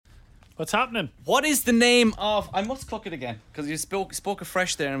What's happening? What is the name of... I must cook it again, because you spoke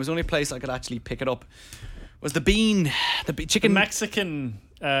afresh there, and it was the only place I could actually pick it up. Was the bean... chicken... The Mexican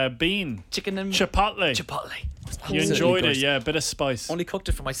bean. Chicken and... Chipotle. You Absolutely enjoyed good. it, yeah, a bit of spice. Only cooked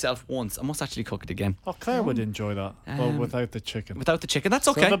it for myself once. I must actually cook it again. Oh, Claire would enjoy that. Well, without the chicken. Without the chicken, that's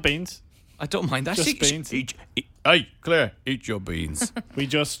So okay. the beans. I don't mind that. Just beans. Hey, Claire, eat your beans. We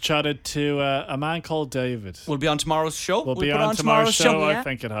just chatted to a man called David. We'll be on tomorrow's show. We'll be put on tomorrow's show. Yeah. I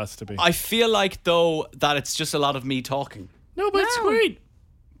think it has to be. I feel like, though, that it's just a lot of me talking. No, but it's great.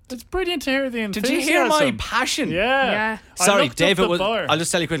 It's brilliant to hear the Did enthusiasm. you hear my passion? Yeah. Yeah. I Sorry, looked up David the was... bar. I'll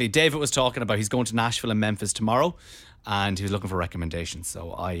just tell you quickly. David was talking about he's going to Nashville and Memphis tomorrow, and he was looking for recommendations.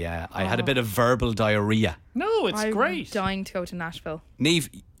 So I had a bit of verbal diarrhea. No, it's I'm great. dying to go to Nashville. Neve,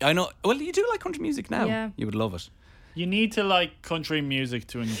 I know... Well, you do like country music now. Yeah. You would love it. You need to like country music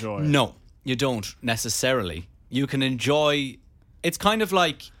to enjoy it. No, you don't necessarily. You can enjoy... It's kind of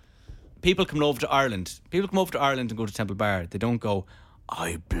like people coming over to Ireland. People come over to Ireland and go to Temple Bar. They don't go,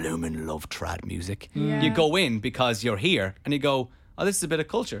 I bloomin' love trad music. Yeah. You go in because you're here and you go, oh, this is a bit of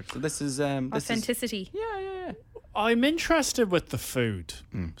culture. So this is... Authenticity. Yeah. I'm interested with the food.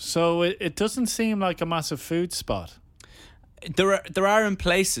 So it doesn't seem like a massive food spot. There are in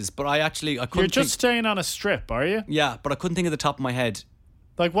places, but I couldn't You're just think, staying on a strip, are you? yeah, but I couldn't think of the top of my head.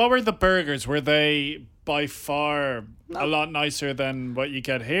 Like, what were the burgers? Were they by far a lot nicer than what you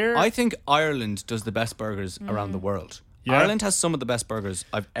get here? I think Ireland does the best burgers around the world. Yeah. Ireland has some of the best burgers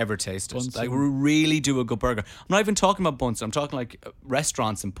I've ever tasted. Bunsen. Like, we really do a good burger. I'm not even talking about Bunsen. I'm talking like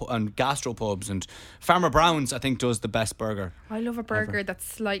restaurants and gastropubs, and Farmer Brown's, I think, does the best burger. I love a burger that's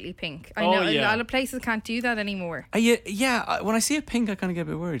slightly pink. I Oh, know yeah. a lot of places can't do that anymore. When I see a pink, I kind of get a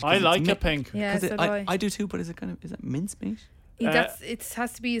bit worried. 'cause I it's like a pink. Yeah, so do I. I do too, but is it mincemeat? It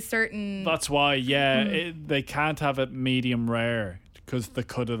has to be a certain. That's why, they can't have it medium rare because the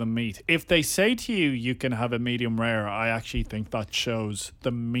cut of the meat. If they say to you, you can have a medium rare, I actually think that shows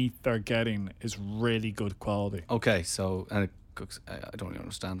the meat they're getting is really good quality. Okay, so and it cooks. I don't really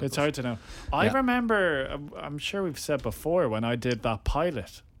understand. It's but- hard to know. I remember, I'm sure we've said before, when I did that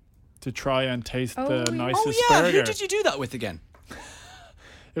pilot to try and taste the yeah. nicest Oh yeah, burger. who did you do that with again?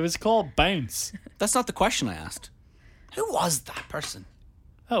 It was called Bounce. That's not the question I asked. Who was that person?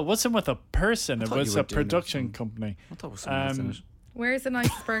 Oh, it wasn't with a person. It thought was you were a doing it with production some- company. I thought it was someone else in it. Where's the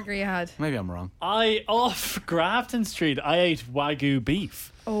nicest burger you had? Maybe I'm wrong. Off Grafton Street, I ate Wagyu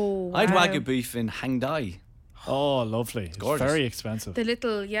beef. Oh, I had wow. Wagyu beef in Hangdai, Oh, lovely. It's gorgeous. very expensive. The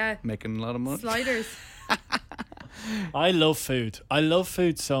little, making a lot of money. sliders. I love food. I love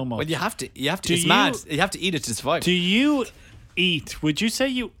food so much. Well, you have to. Do It's you- mad. You have to eat it to survive. Do you eat? Would you say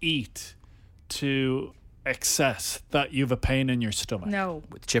you eat to excess that you've a pain in your stomach? No.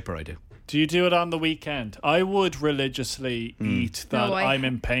 With chipper, I do. Do you do it on the weekend? I would religiously eat that No, I'm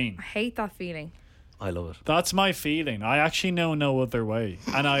in pain. I hate that feeling. I love it. That's my feeling. I actually know no other way.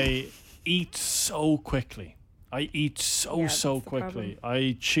 And I eat so quickly. I eat so Yeah, that's the quickly.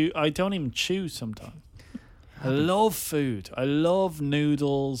 I don't even chew sometimes. I love food. I love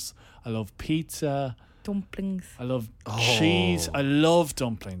noodles. I love pizza. Dumplings. I love cheese. I love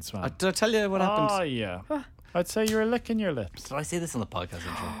dumplings, man. Did I tell you what happened? Oh, yeah. I'd say you were licking your lips. Did I say this on the podcast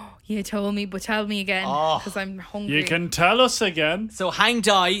intro? You told me, but tell me again because I'm hungry. You can tell us again. So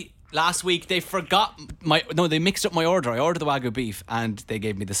Hangdai last week, they they mixed up my order. I ordered the Wagyu beef and they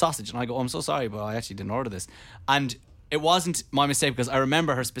gave me the sausage, and I go, oh, I'm so sorry, but I actually didn't order this. And it wasn't my mistake, because I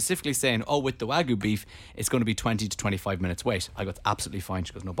remember her specifically saying, oh, with the Wagyu beef, it's going to be 20 to 25 minutes wait. I go, it's absolutely fine.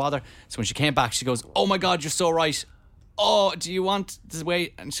 She goes, no bother. So when she came back, she goes, oh my God, you're so right. Oh, do you want this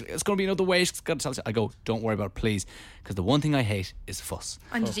wait? And it's going to be another wait. She's got to tell you. I go, don't worry about it, please, because the one thing I hate is fuss.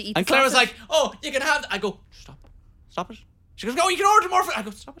 And did you eat And the Claire was sausage? like, oh, you can have... I go, stop it. She goes, oh, you can order more food. I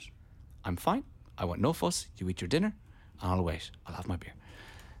go, stop it. I'm fine. I want no fuss. You eat your dinner and I'll wait. I'll have my beer.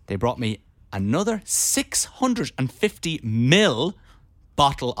 They brought me another 650ml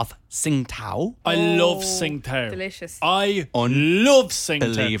bottle of Tsingtao. I love Tsingtao. delicious. I love Tsingtao.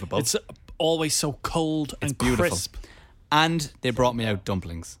 Unbelievable. It's always so cold and beautiful. crisp. And they brought me out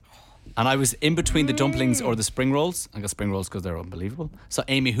dumplings. And I was in between the dumplings or the spring rolls. I got spring rolls because they're unbelievable. Saw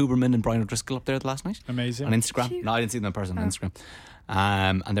Amy Huberman and Brian O'Driscoll up there last night. Amazing. On Instagram. No, I didn't see them in person on Instagram.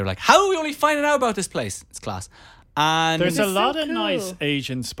 And they were like, how are we only finding out about this place? It's class. And There's a so lot of cool. nice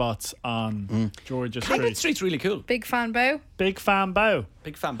Asian spots on Georgia Camden Street. Street's really cool. Big fan bow. Big fan bow.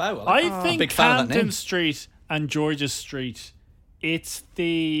 Big fan bow. I like I that. think Big fan of that Camden name. Street and Georgia Street, it's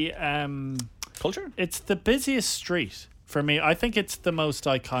the Culture? it's the busiest street for me. I think it's the most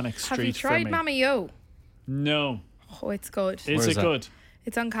iconic street Have you for tried me. Mamma Yo? No. Oh, it's good. Is Where it is that? good?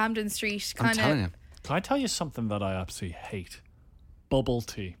 It's on Camden Street. I'm telling you. Kind Can I tell you something that I absolutely hate? Bubble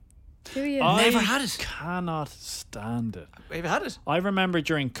tea. Do you? I Never had it. cannot stand it. Have you had it? I remember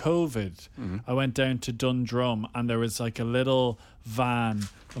during COVID, I went down to Dundrum and there was like a little van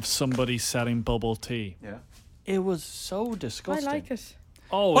of somebody selling bubble tea. Yeah. It was so I disgusting. like it.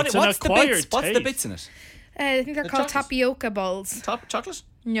 Oh, it's an acquired taste. What's the bits in it? I think they're called chocolates? tapioca balls. Top chocolate?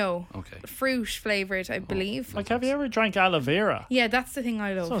 No. Okay. Fruit flavoured, I believe. Like, have you ever drank aloe vera? Yeah, that's the thing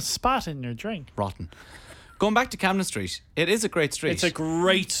I love. So spat in your drink. Rotten. Going back to Camden Street, it is a great street. It's a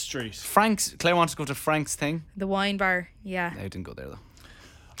great street. Claire wanted to go to Frank's thing. The wine bar, yeah. I didn't go there though.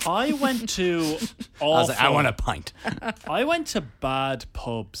 I went to I was like, I want a pint. I went to bad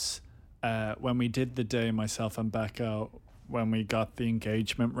pubs when we did the day, myself and Becca, when we got the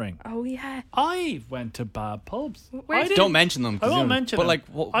engagement ring. Oh, yeah. I went to bad pubs. Where I did- didn't- Don't mention them. I won't mention But them. like,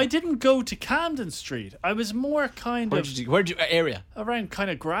 what, I didn't go to Camden Street. I was more kind of where did you area? around kind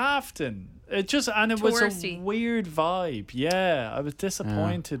of Grafton. It just and it was a Touristy. weird vibe. Yeah, I was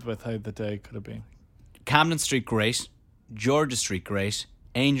disappointed with how the day could have been. Camden Street, great. Georgia Street, great.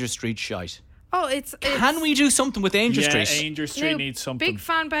 Angel Street, shite. Oh, it's Can we do something with Angel Yeah, Street? Angel Street No, needs something. Big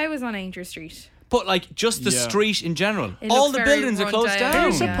fan bow was on Angel Street. But like, just the Yeah. street in general. It All looks the very buildings are run closed down. down.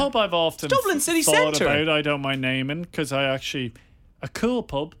 There's Yeah. a pub I've often Dublin City thought Centre. about. I don't mind naming because I actually a cool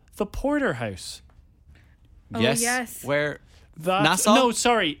pub, the Porterhouse. Oh, Yes. yes. Where That Nassau? no,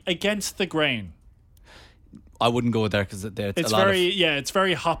 sorry, Against the Grain. I wouldn't go there because it's It's a lot very it's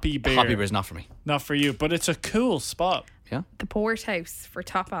very hoppy beer. of hoppy beer is not for me. Not for you, but it's a cool spot. Yeah. The Port House for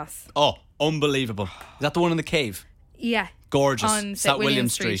tapas. Oh, unbelievable. Is that the one in the cave? Yeah. Gorgeous. On South William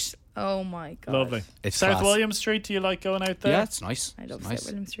Street. Street. Oh, my God. Lovely. It's South class. William Street, do you like going out there? Yeah, it's nice. I love It's nice. South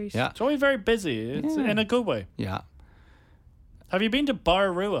William Street. Yeah. It's always very busy. It's in a good way. Yeah. Have you been to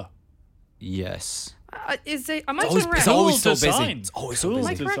Bar Rua? Yes. Is it, am I Always, correct? it's always so Cool busy. design. It's always Cool so Am I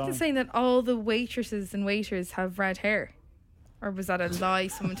busy. correct in design. saying that all the waitresses and waiters have red hair? Or was that a lie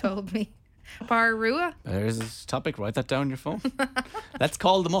someone told me? Bar Rua? There's a topic. Write that down on your phone. Let's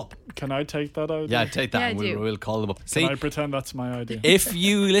call them up. Can I take that out? Yeah, take that. Yeah, and do. we'll call them up. Can See, I pretend that's my idea? if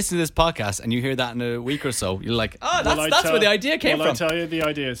you listen to this podcast and you hear that in a week or so, you're like, oh, Will I that's tell- where the idea came will from. I tell you the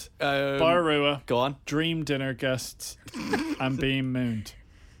ideas? Um, Bar Rua, Go on. dream dinner guests, and being mooned.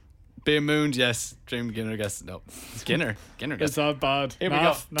 Being mooned, yes. Dream Skinner guest. No. Skinner. Skinner Is guest. that bad? Here we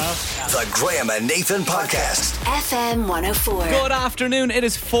Naff, go. Naff. The Graham and Nathan Podcast. FM 104. Good afternoon. It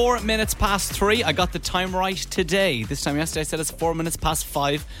is 4 minutes past 3. I got the time right today. This time yesterday I said it's 4 minutes past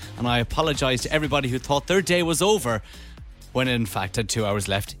 5. And I apologise to everybody who thought their day was over when it in fact had 2 hours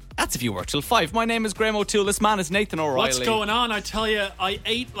left. That's if you work till 5. My name is Graham O'Toole. This man is Nathan O'Reilly. What's going on? I tell you, I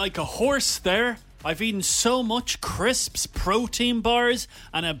ate like a horse there. I've eaten so much crisps, protein bars,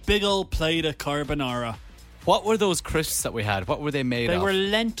 and a big old plate of carbonara. What were those crisps that we had? What were they made They of? were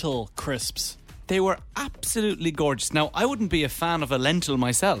lentil crisps. They were absolutely gorgeous. Now, I wouldn't be a fan of a lentil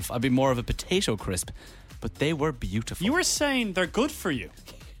myself. I'd be more of a potato crisp. But they were beautiful. You were saying they're good for you.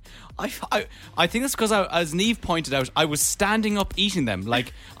 I think that's because, as Neve pointed out, I was standing up eating them.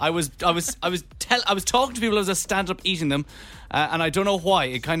 Like I was talking to people as I was standing up eating them, and I don't know why.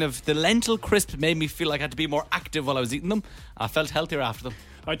 It kind of the lentil crisp made me feel like I had to be more active while I was eating them. I felt healthier after them.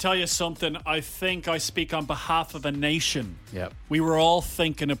 I tell you something, I think I speak on behalf of a nation. Yep. We were all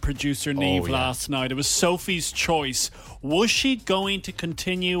thinking of producer Neve yeah. last night. It was Sophie's choice. Was she going to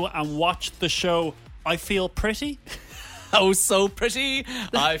continue and watch the show I Feel Pretty? Oh, so pretty!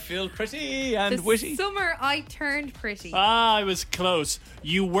 I feel pretty and The witty. summer I turned pretty. I was close.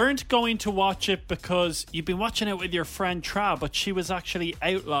 You weren't going to watch it because you've been watching it with your friend Tra, but she was actually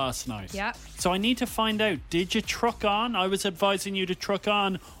out last night. Yeah. So I need to find out, did you truck on? I was advising you to truck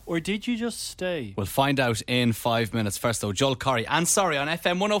on, or did you just stay? We'll find out in 5 minutes. First, though, Joel Corry. And sorry, on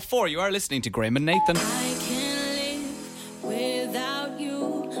FM 104, you are listening to Graham and Nathan. I can't live without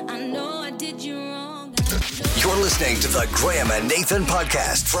you. I know I did you wrong. You're listening to the Graham and Nathan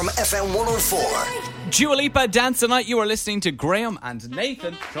Podcast from FM 104. Dua Lipa, Dance the Night. You are listening to Graham and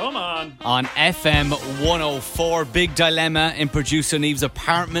Nathan Come on. on FM 104. Big dilemma in producer Neve's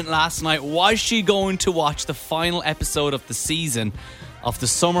apartment last night. Was she going to watch the final episode of the season of The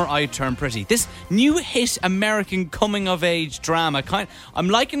Summer I Turned Pretty? This new hit American coming-of-age drama. I'm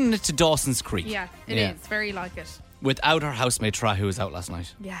likening it to Dawson's Creek. Yeah, it is. Very like it. Without her housemate Tra, who was out last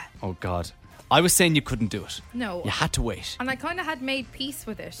night. Yeah. Oh, God. I was saying you couldn't do it. No. You had to wait. And I kind of had made peace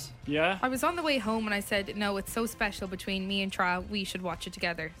with it. Yeah? I was on the way home and I said, no, it's so special between me and Tra, we should watch it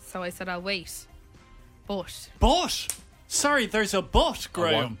together. So I said, I'll wait. But But! Sorry, there's a but,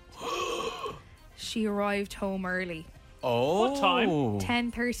 Graham. she arrived home early. Oh. What time?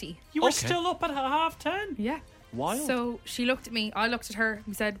 10:30. You were Okay. still up at 10:30? Yeah. Wild. So she looked at me, I looked at her,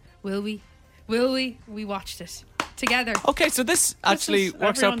 we said, will we? Will we? We watched it. together. Okay, so this actually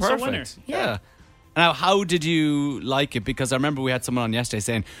works out everyone's a winner. perfect. Yeah. Now, how did you like it? Because I remember we had someone on yesterday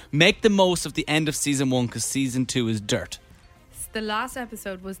saying, make the most of the end of season 1 because season 2 is dirt. The last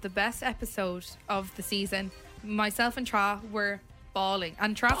episode was the best episode of the season. Myself and Tra were bawling.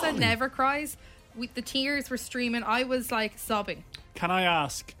 And Tra never cries. The tears were streaming. I was like sobbing. Can I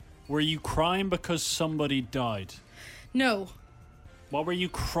ask, were you crying because somebody died? No. What were you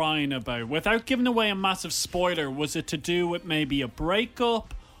crying about? Without giving away a massive spoiler, was it to do with maybe a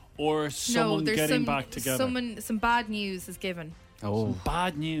breakup or someone getting back together? Some bad news is given. Oh.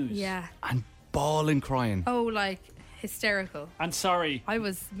 Bad news. Yeah. And bawling, crying. Oh, like hysterical. And sorry, I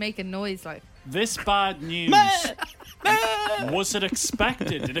was making noise like. this bad news, was it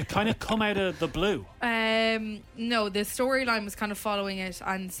expected? Did it kind of come out of the blue? No, the storyline was kind of following it,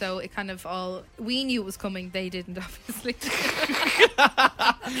 and so it kind of all, we knew it was coming, they didn't, obviously.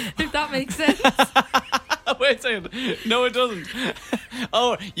 If that makes sense. Wait a second. No, it doesn't.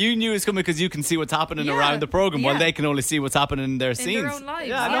 Oh, you knew it was coming because you can see what's happening around the program, while they can only see what's happening in their scenes. Their own lives.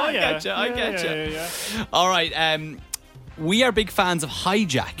 Yeah, no, I get you. I get you. Yeah. All right. We are big fans of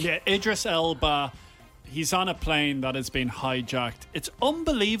Hijack. Yeah, Idris Elba, he's on a plane that has been hijacked. It's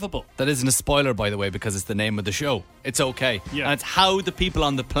unbelievable. That isn't a spoiler, by the way, because it's the name of the show. It's okay. Yeah. And it's how the people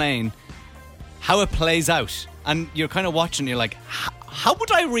on the plane, how it plays out. And you're kind of watching, you're like, how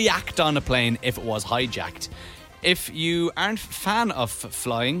would I react on a plane if it was hijacked? If you aren't a fan of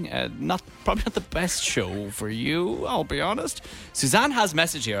flying, probably not the best show for you, I'll be honest. Suzanne has a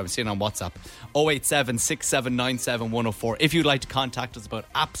message here I'm seeing on WhatsApp, 087 6797 104. If you'd like to contact us about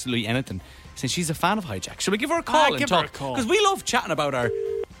absolutely anything, since she's a fan of Hijack. Should we give her a call and give talk? her a call. Because we love chatting about our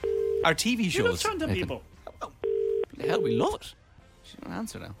TV shows. You love chatting to Nathan. people. The hell, we love it. She's going to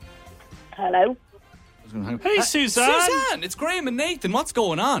answer now. Hello. Hey, Suzanne. Suzanne, it's Graham and Nathan. What's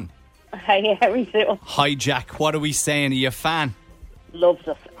going on? Hey, how are you doing? Hijack, what are we saying? Are you a fan? Loved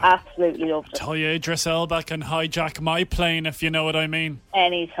it. Absolutely loved it. Tell you, Idris Elba can hijack my plane, if you know what I mean.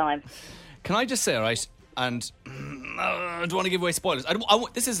 Anytime. Can I just say, all right, and I don't want to give away spoilers.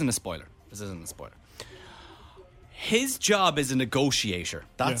 This isn't a spoiler. His job is a negotiator.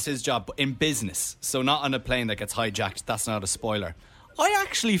 That's his job in business. So not on a plane that gets hijacked. That's not a spoiler. I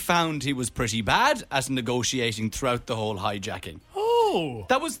actually found he was pretty bad at negotiating throughout the whole hijacking. Oh.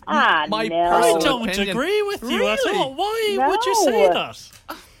 That was no. my personal I don't opinion. agree with you at Really? all. Why No. would you say that?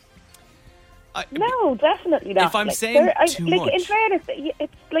 No, definitely not. If I'm saying too much. In fairness,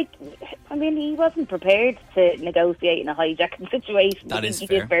 it's like, I mean, he wasn't prepared to negotiate in a hijacking situation. That I is think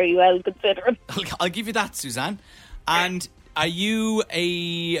fair. He did very well, considering. I'll give you that, Suzanne. And are you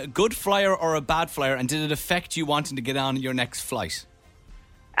a good flyer or a bad flyer? And did it affect you wanting to get on your next flight?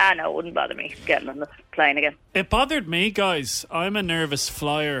 No, it wouldn't bother me getting on the plane again. It bothered me, guys. I'm a nervous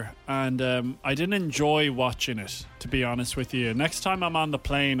flyer, and I didn't enjoy watching it, to be honest with you. Next time I'm on the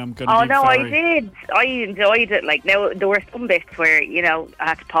plane, I'm going to Oh, be no, very... I did. I enjoyed it. Like, now, there were some bits where, you know, I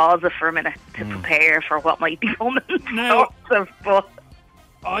had to pause it for a minute to prepare for what might be coming. Now- But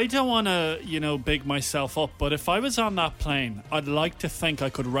I don't want to, big myself up, but if I was on that plane, I'd like to think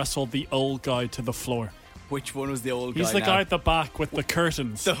I could wrestle the old guy to the floor. Which one was the old guy? He's the now? guy at the back with the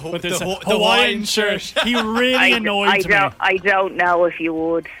curtains. With his the Hawaiian shirt. He really annoyed me. I don't know if you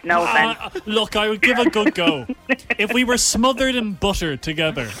would. No offense. Look, I would give a good go. If we were smothered in butter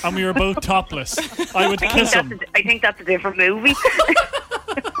together and we were both topless, I would kiss him. I think that's a different movie.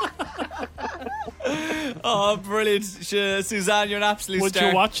 Oh, brilliant. Suzanne, you're an absolute Would star.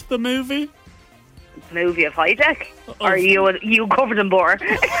 you watch the movie? Movie of Hijack? Or are you covered in butter?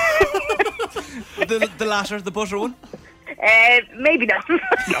 The latter, the butter one? Maybe not.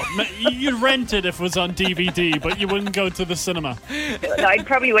 No, you'd rent it if it was on DVD, but you wouldn't go to the cinema. I'd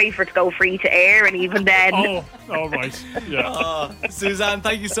probably wait for it to go free to air, and even then. Oh, all right. Yeah. Suzanne,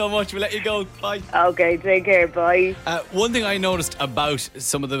 thank you so much. We'll let you go. Bye. Okay, take care. Bye. One thing I noticed about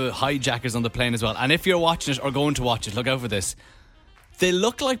some of the hijackers on the plane as well, and if you're watching it or going to watch it, look out for this. They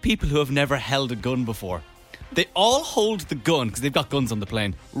look like people who have never held a gun before. They all hold the gun, because they've got guns on the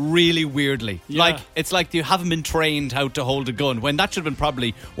plane, really weirdly. Yeah. It's like you haven't been trained how to hold a gun, when that should have been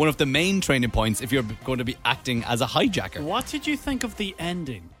probably one of the main training points if you're going to be acting as a hijacker. What did you think of the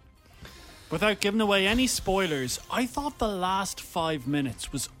ending? Without giving away any spoilers, I thought the last 5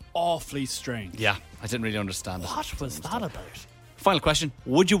 minutes was awfully strange. Yeah, I didn't really understand it. What was that about? Final question.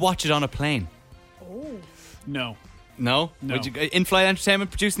 Would you watch it on a plane? No. No? No. Would you, in-flight entertainment,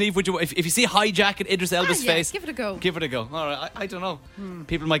 producer Neve, would you, if you see Hijack at Idris Elba's yeah, face, give it a go. Give it a go. All right, I don't know.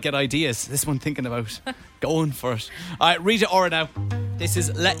 People might get ideas. This one thinking about going for it. All right, Rita Ora now. This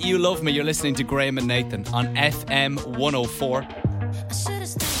is Let You Love Me. You're listening to Graham and Nathan on FM 104.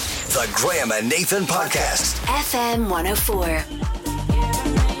 The Graham and Nathan Podcast. FM 104.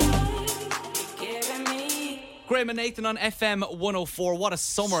 Graham and Nathan on FM 104. What a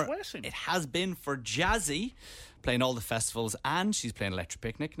summer Sweating. it has been for Jazzy. Playing all the festivals, and she's playing Electric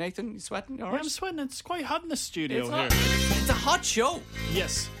Picnic. Nathan, you sweating? You all Yeah, right? I'm sweating. It's quite hot in the studio It's here. hot. It's a hot show.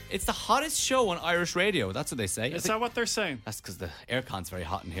 Yes. It's the hottest show on Irish radio. That's what they say. Is that what they're saying? That's because the aircon's very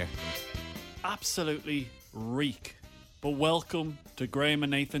hot in here. Absolutely reek. But welcome to Graham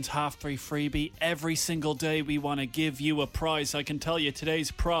and Nathan's Half 3 freebie. Every single day we want to give you a prize. I can tell you today's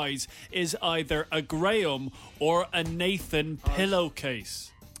prize is either a Graham or a Nathan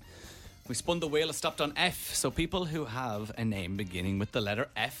pillowcase. We spun the wheel, it stopped on F. So people who have a name beginning with the letter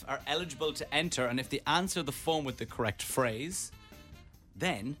F are eligible to enter. And if they answer the phone with the correct phrase,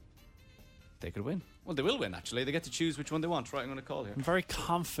 then they could win. Well, they will win, actually. They get to choose which one they want. Right, I'm going to call here. I'm very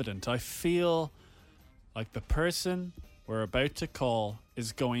confident. I feel like the person we're about to call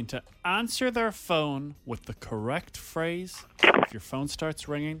is going to answer their phone with the correct phrase. If your phone starts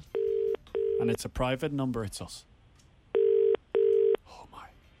ringing and it's a private number, it's us. Oh my.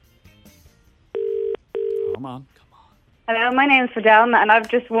 Come on. Hello, my name's Fidelma, and I've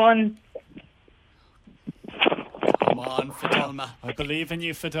just won. Come on, Fidelma. I believe in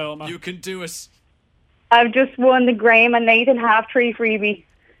you, Fidelma. You can do it. I've just won the Graham and Nathan Half 3 freebie.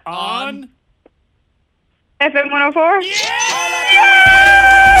 on. FM 104?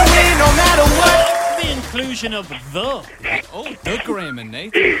 No matter what. The inclusion of the. Oh, the Graham and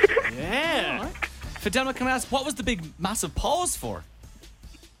Nathan. Yeah. Fidelma, can I ask, what was the big, massive pause for?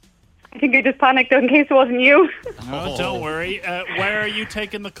 I think I just panicked in case it wasn't you. Oh, don't worry. Where are you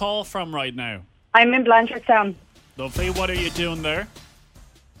taking the call from right now? I'm in Blanchardstown. Lovely. What are you doing there?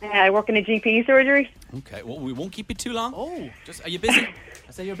 I work in a GP surgery. Okay, well, we won't keep you too long. Oh. Are you busy?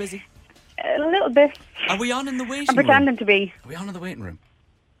 I say you're busy. A little bit. Are we on in the waiting I'm room? pretending to be. Are we on in the waiting room?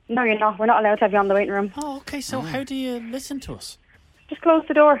 No, you're not. We're not allowed to have you on the waiting room. Oh, okay. So how do you listen to us? Just close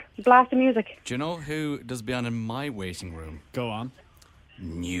the door. Blast the music. Do you know who does be on in my waiting room? Go on.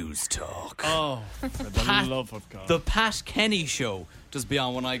 News Talk. Oh, for the love of God. The Pat Kenny Show does be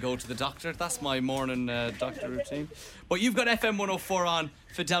on when I go to the doctor. That's my morning doctor routine. But you've got FM 104 on,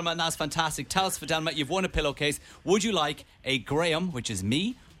 Fidelma, and that's fantastic. Tell us, Fidelma, you've won a pillowcase. Would you like a Graham, which is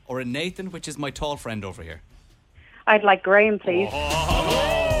me, or a Nathan, which is my tall friend over here? I'd like Graham, please.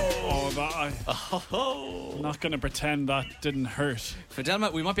 I'm not going to pretend that didn't hurt.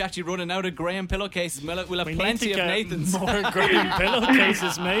 Fidelma, we might be actually running out of Graham pillowcases. We'll have We plenty need of to get Nathans. more Graham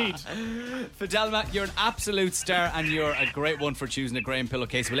pillowcases made. Fidelma, you're an absolute star, and you're a great one for choosing a Graham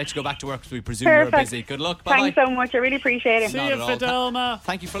pillowcase. We'll let you go back to work because we presume Perfect. you're busy. Good luck. Bye-bye. Thanks so much. I really appreciate it. See Not you, at all. Fidelma.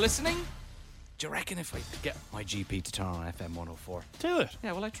 Thank you for listening. Do you reckon if I could get my GP to turn on FM 104? Do it.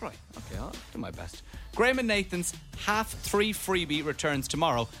 Yeah, well, I try. Okay, I'll do my best. Graham and Nathan's Half 3 freebie returns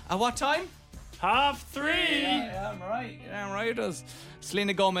tomorrow. At what time? 3:30. Yeah, I'm right. Yeah, I'm right. It does.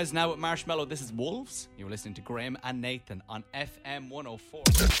 Selena Gomez now with Marshmallow. This is Wolves. You're listening to Graham and Nathan on FM 104.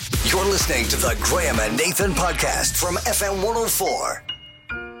 You're listening to the Graham and Nathan Podcast from FM 104.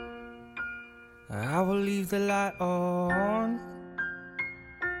 I will leave the light on,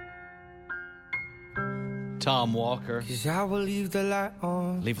 Tom Walker. 'cause I will leave the light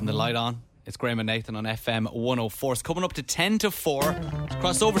on. Leaving the light on. It's Graham and Nathan on FM 104. It's coming up to 10 to 4. Let's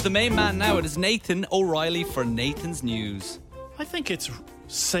cross over to the main man now. It is Nathan O'Reilly for Nathan's News. I think it's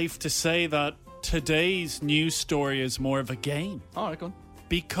safe to say that today's news story is more of a game. All right, go on.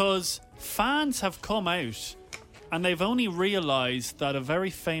 Because fans have come out and they've only realised that a very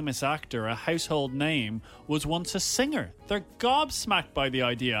famous actor, a household name, was once a singer. They're gobsmacked by the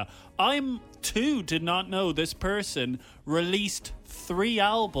idea. I too did not know this person released 3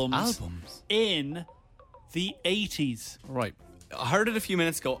 albums in the 80s. Right. I heard it a few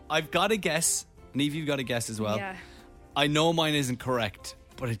minutes ago. I've got a guess. Neve, you've got a guess as well. Yeah. I know mine isn't correct,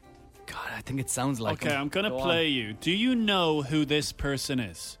 but God, I think it sounds like Okay, him. I'm going to Go play on. you. Do you know who this person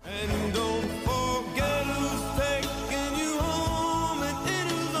is? And don't forget who's taking you home and in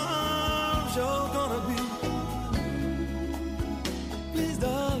whose arms you're gonna be. Please,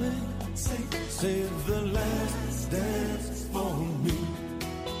 darling, save the last dance for me.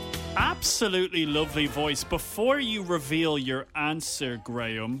 Absolutely lovely voice. Before you reveal your answer,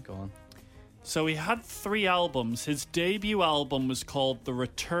 Graham, Go on. so he had 3 albums. His debut album was called The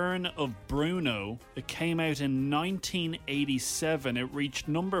Return of Bruno. It came out in 1987. It reached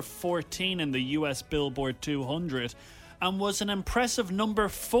number 14 in the US Billboard 200 and was an impressive number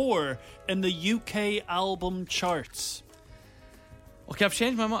 4 in the UK album charts. Okay, I've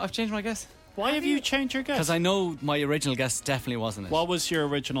changed my guess. Why have you changed your guess? Because I know my original guess definitely wasn't it. What was your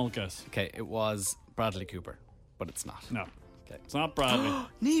original guess? Okay, it was Bradley Cooper, but it's not. No. It's not Bradley.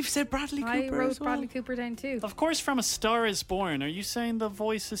 Neve said Bradley Cooper. I wrote as well. Bradley Cooper down too. Of course, from A Star Is Born. Are you saying the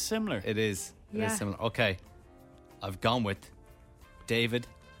voice is similar? It is. It Yeah. is similar. Okay. I've gone with David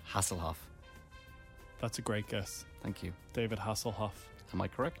Hasselhoff. That's a great guess. Thank you. David Hasselhoff. Am I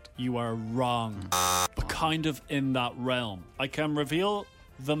correct? You are wrong, but kind of in that realm. I can reveal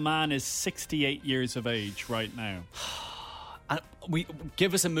the man is 68 years of age right now. And we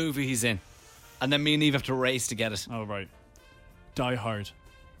give us a movie he's in, and then me and Neve have to race to get it. Oh, right. Die Hard.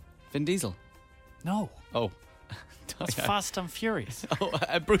 Vin Diesel. No. Oh. It's Fast and Furious. Oh,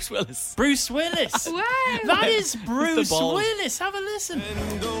 Bruce Willis. Bruce Willis. Wow. That is Bruce bald. Willis. Have a listen.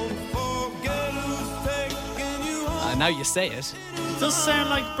 And don't forget who's taking you home. Now you say it. Does sound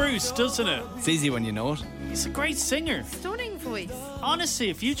like Bruce, doesn't it? It's easy when you know it. He's a great singer. Stunning voice. Honestly,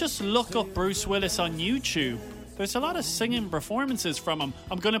 if you just look up Bruce Willis on YouTube, there's a lot of singing performances from him.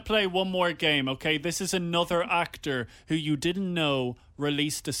 I'm going to play one more game, okay? This is another actor who you didn't know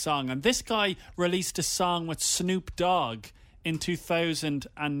released a song. And this guy released a song with Snoop Dogg in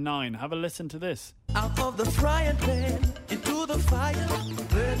 2009. Have a listen to this. Out of the frying pan into the fire,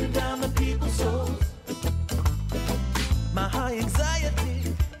 burning down the people's souls. My high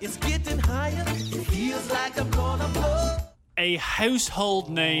anxiety is getting higher. It feels like I'm gonna blow. A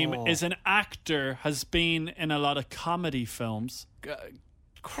household name is an actor, has been in a lot of comedy films.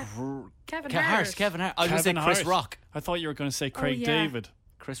 Kevin Hart. Kevin Hart. I was going to say Kevin Chris Hart. Rock. I thought you were going to say Craig yeah. David.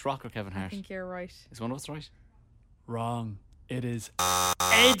 Chris Rock or Kevin I Hart? think you're right. Is one of us right? Wrong. It is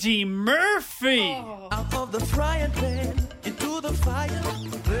Eddie Murphy. Out of the frying pan into the fire,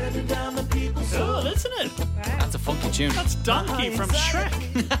 burning down the people's souls. Cool, isn't it? That's a funky tune. That's Donkey from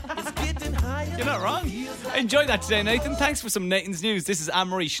Shrek. It's getting higher. You're not wrong. I enjoyed that today, Nathan. Thanks for some Nathan's News. This is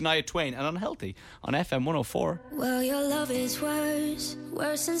Anne-Marie, Shania Twain and Unhealthy on FM 104. Well, your love is worse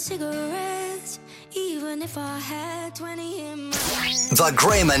than cigarettes. Even if I had 20 in my hand. The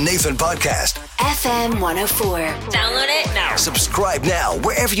Graham and Nathan Podcast. FM 104. Download it now. Subscribe now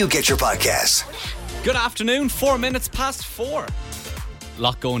wherever you get your podcasts. Good afternoon, 4 minutes past 4.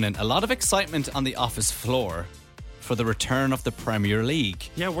 Lot going in. A lot of excitement on the office floor for the return of the Premier League.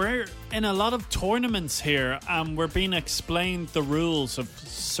 Yeah, we're in a lot of tournaments here and we're being explained the rules of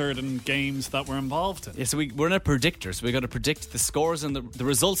certain games that we're involved in. Yeah, so we're in a predictor, so we got to predict the scores and the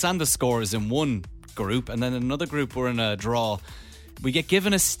results and the scores in one group, and then in another group we're in a draw. We get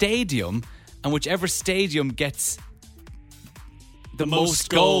given a stadium, and whichever stadium gets the most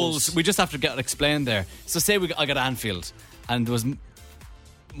goals, we just have to get it explained there. So say I got Anfield, and there was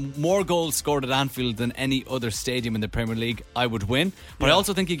more goals scored at Anfield than any other stadium in the Premier League, I would win. But I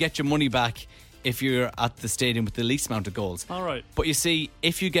also think you get your money back if you're at the stadium with the least amount of goals. All right. But you see,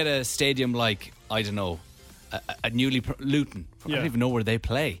 if you get a stadium like, I don't know, a newly Luton, I don't even know where they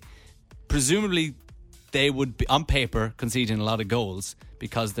play. Presumably, they would be on paper conceding a lot of goals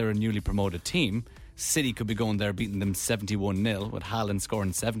because they're a newly promoted team. City could be going there beating them 71-0 with Haaland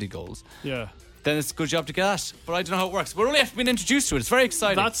scoring 70 goals. Yeah. Then it's a good job to get that. But I don't know how it works. We're only been introduced to it. It's very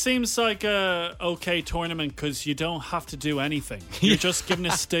exciting. That seems like a okay tournament because you don't have to do anything. You're just given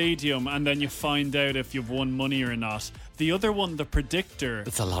a stadium and then you find out if you've won money or not. The other one, the predictor,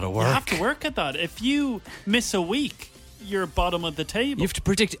 It's a lot of work. you have to work at that. If you miss a week, you're bottom of the table. You have to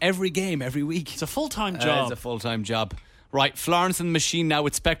predict every game every week. It's a full-time job. It's a full-time job. Right, Florence and the Machine now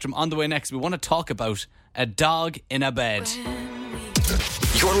with Spectrum on the way next. We want to talk about a dog in a bed.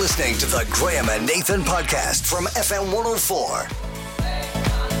 You're listening to the Graham and Nathan Podcast from FM 104.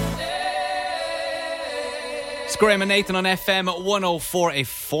 It's Graham and Nathan on FM 104, a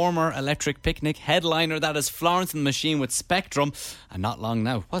former Electric Picnic headliner. That is Florence and the Machine with Spectrum. And not long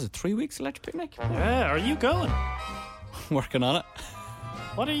now. Was it 3 weeks Electric Picnic? Yeah, are you going? Working on it.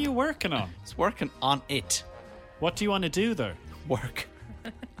 What are you working on? It's working on it. What do you want to do there? Work.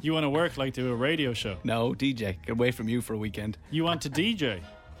 You want to work like do a radio show? No, DJ. Get away from you for a weekend. You want to DJ?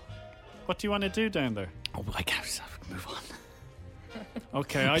 What do you want to do down there? Oh, I can't move on.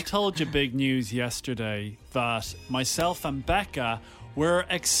 Okay, I told you big news yesterday that myself and Becca were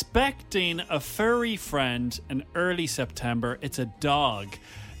expecting a furry friend in early September. It's a dog.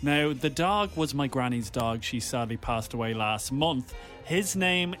 Now, the dog was my granny's dog. She sadly passed away last month. His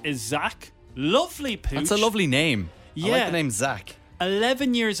name is Zach. Lovely pooch. That's a lovely name. I like the name Zach.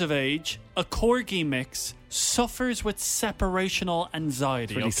 11 years of age, a corgi mix, suffers with separational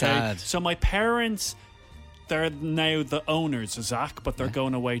anxiety. Pretty sad. So my parents, they're now the owners of Zach, but they're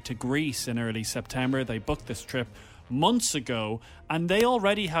going away to Greece in early September. They booked this trip. months ago, and they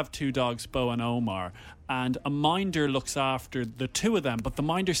already have 2 dogs, Bo and Omar, and a minder looks after the 2 of them, but the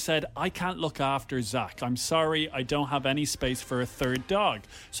minder said, I can't look after Zach. I'm sorry, I don't have any space for a 3rd dog.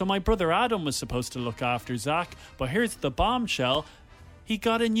 So my brother Adam was supposed to look after Zach, but here's the bombshell. He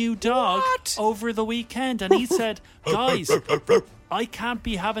got a new dog over the weekend, and he said, guys, I can't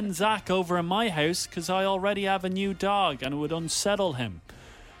be having Zach over in my house because I already have a new dog and it would unsettle him.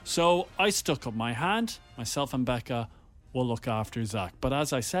 So I stuck up my hand. Myself and Becca will look after Zach. But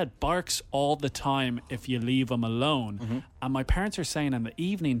as I said, barks all the time if you leave him alone. And my parents are saying in the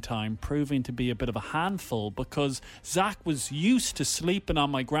evening time, proving to be a bit of a handful because Zach was used to sleeping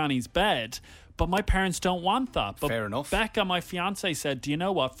on my granny's bed. But my parents don't want that. But fair enough. Becca, my fiance, said, do you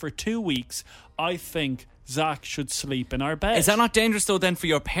know what? For 2 weeks, I think Zach should sleep in our bed. Is that not dangerous though then for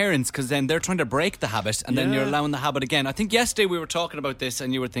your parents? Because then they're trying to break the habit and then you're allowing the habit again. I think yesterday we were talking about this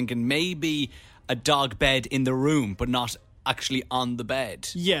and you were thinking maybe a dog bed in the room but not actually on the bed.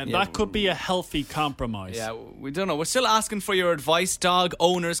 Yeah, that could be a healthy compromise. Yeah, we don't know. We're still asking for your advice, dog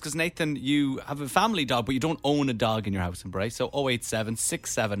owners, because Nathan, you have a family dog, but you don't own a dog in your house in Bray. So 087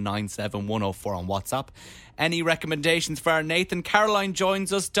 6797 104 on WhatsApp. Any recommendations for our Nathan? Caroline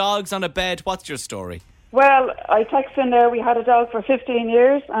joins us. Dogs on a bed. What's your story? Well, I texted in there. We had a dog for 15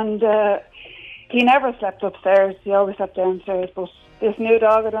 years, and he never slept upstairs. He always slept downstairs. But this new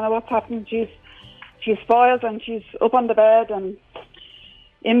dog, I don't know what's happened. She's spoiled, and she's up on the bed and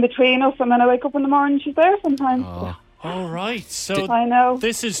in between us. And when I wake up in the morning, she's there sometimes. All right. So I know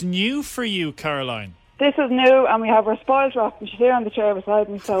this is new for you, Caroline. This is new, and we have her spoiled rock, and she's here on the chair beside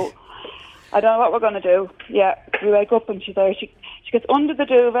me. So I don't know what we're going to do. Yeah, we wake up and she's there. She gets under the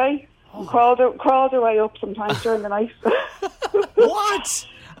duvet. And crawled her way up sometimes during the night. What?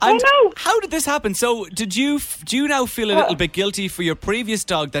 I know. How did this happen? So, do you now feel a little bit guilty for your previous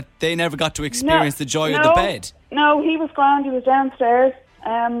dog that they never got to experience the joy of the bed? No, he was grand. He was downstairs.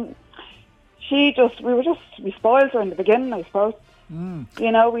 We spoiled her in the beginning, I suppose.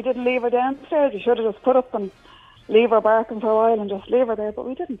 You know, we didn't leave her downstairs. We should have just put up and leave her barking for a while and just leave her there, but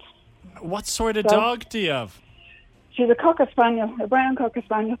we didn't. What sort of dog do you have? She's a Cocker Spaniel, a brown Cocker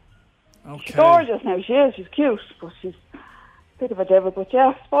Spaniel. Okay. She's gorgeous now, she is. She's cute, but she's a bit of a devil. But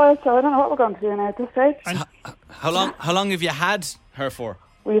yeah, spoiled, so I don't know what we're going to do now at this stage. How long have you had her for?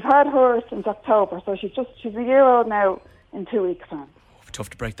 We've had her since October, so she's a year old now in 2 weeks' time. Tough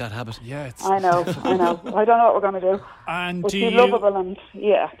to break that habit. Yeah, I know. I don't know what we're going to do. And but she's lovable, and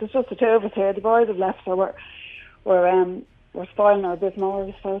yeah, there's just the 2 of us here. The boys have left, so we're spoiling her a bit more,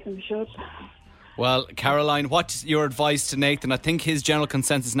 I suppose, than we should. Well, Caroline, what's your advice to Nathan? I think his general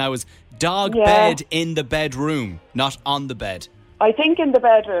consensus now is dog bed in the bedroom, not on the bed. I think in the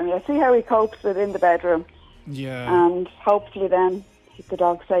bedroom. Yeah, see how he copes with in the bedroom. Yeah. And hopefully then the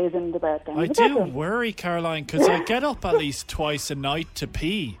dog stays in the bed. Then I do worry, Caroline, because I get up at least twice a night to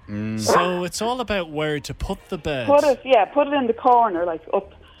pee. So it's all about where to put the bed. Put it in the corner, like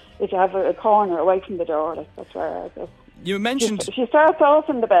up. If you have a corner away from the door, like that's where I go. You mentioned she starts off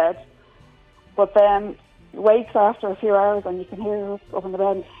in the bed, but then wakes after a few hours, and you can hear her up in the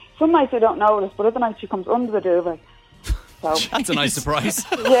bed. Some nights you don't notice, but other nights she comes under the duvet. So. That's a nice surprise.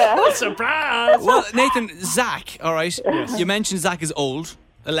 Yeah. Surprise! Well, Nathan, Zach, all right. Yes. You mentioned Zach is old,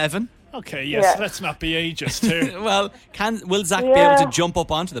 11. Okay, yes, let's not be ageist here. Well, will Zach be able to jump up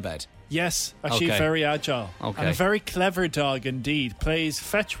onto the bed? Yes, actually very agile. Okay. And a very clever dog indeed. Plays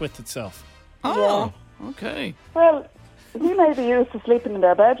fetch with itself. Oh, okay. Well, he may be used to sleeping in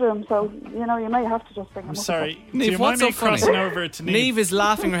their bedroom, so, you know, you may have to just bring him I'm up. sorry. Niamh, do you mind me crossing over to Niamh? Niamh is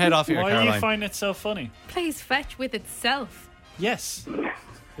laughing her head off here, Why Caroline. do you find it so funny? Plays fetch with itself. Yes.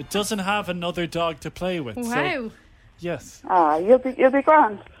 It doesn't have another dog to play with. Wow. So, yes. You'll be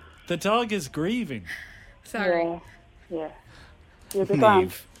grand. The dog is grieving. Sorry. Yeah. You'll be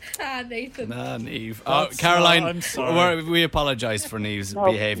grand. Nathan. Niamh. Oh, Caroline, I'm sorry. we apologise for Niamh's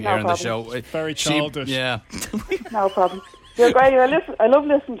behaviour here on the show. Very childish. No problem. You're great. I love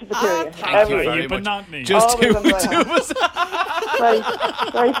listening to the two of you. Thank you very much. But not me. Just two of us.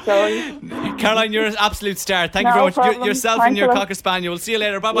 Great story. Caroline, you're an absolute star. Thank you very much. Problem. Yourself Thanks and your a lot. Cocker Spaniel. We'll see you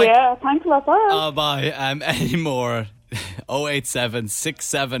later. Bye-bye. Yeah, thanks a lot. Bye. Bye. Any more? 087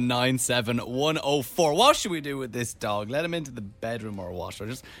 6797 104. What should we do with this dog? Let him into the bedroom or what? Or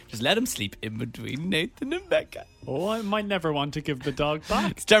just let him sleep in between Nathan and Becca. Oh, I might never want to give the dog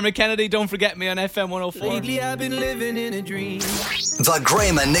back. It's Dermot Kennedy. Don't forget me on FM 104. Lately I've been living in a dream. The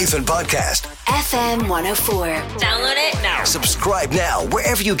Graham and Nathan Podcast. FM 104. Download it now. Subscribe now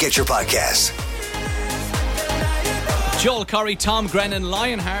wherever you get your podcasts. Joel Corey, Tom Grennan,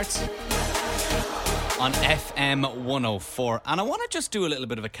 Lionheart on FM 104. And I want to just do a little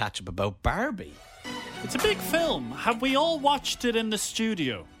bit of a catch-up about Barbie. It's a big film. Have we all watched it in the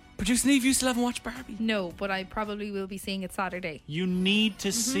studio? Producer Neve, you still haven't watched Barbie? No, but I probably will be seeing it Saturday. You need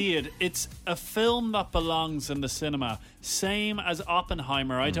to see it. It's a film that belongs in the cinema. Same as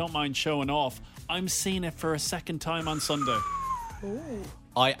Oppenheimer. I don't mind showing off. I'm seeing it for a second time on Sunday.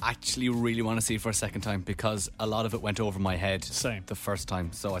 I actually really want to see it for a second time because a lot of it went over my head Same. the first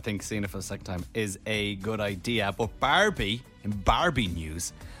time. So I think seeing it for the second time is a good idea. But Barbie, in Barbie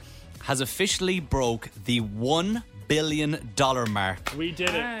news, has officially broke the $1 billion mark We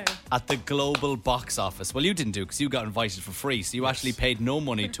did it. at the global box office. Well, you didn't do because you got invited for free. So you actually paid no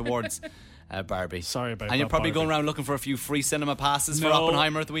money towards Barbie. Sorry about that. And you're probably Barbie. going around looking for a few free cinema passes for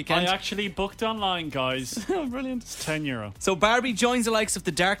Oppenheimer at the weekend. I actually booked online, guys. Oh, brilliant. It's €10. So Barbie joins the likes of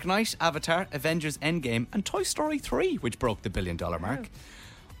The Dark Knight, Avatar, Avengers Endgame and Toy Story 3, which broke the $1 billion mark.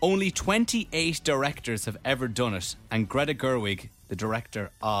 Only 28 directors have ever done it, and Greta Gerwig, the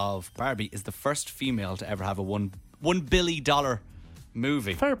director of Barbie, is the first female to ever have a $1 billion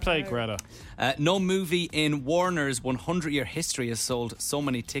movie. Fair play, Greta. No movie in Warner's 100-year history has sold so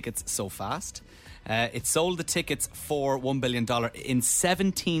many tickets so fast. It sold the tickets for $1 billion in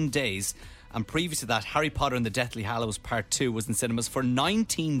 17 days. And previous to that, Harry Potter and the Deathly Hallows Part 2 was in cinemas for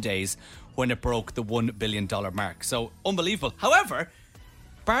 19 days when it broke the $1 billion mark. So, unbelievable. However,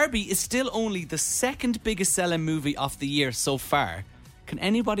 Barbie is still only the second biggest selling movie of the year so far. Can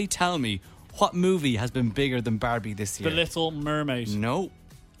anybody tell me what movie has been bigger than Barbie this year? The Little Mermaid. No.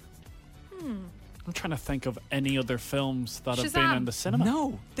 I'm trying to think of any other films that have been Shazam. in the cinema.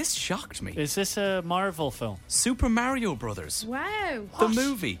 No. This shocked me. Is this a Marvel film? Super Mario Brothers. Wow. The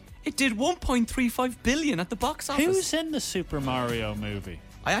movie. It did 1.35 billion at the box office. Who's in the Super Mario movie?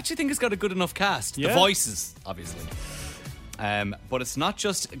 I actually think it's got a good enough cast. The Yeah. voices, obviously. But it's not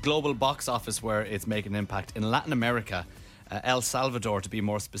just global box office where it's making an impact. In Latin America, El Salvador to be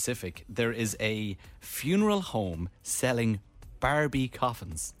more specific, there is a funeral home selling Barbie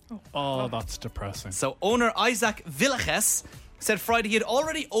coffins. Oh, that's depressing. So owner Isaac Villajes said Friday he had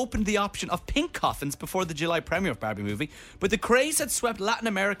already opened the option of pink coffins before the July premiere of Barbie movie, but the craze that swept Latin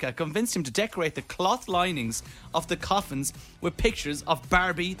America convinced him to decorate the cloth linings of the coffins with pictures of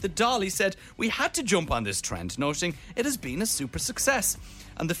Barbie the doll. He said, "We had to jump on this trend, noting it has been a super success."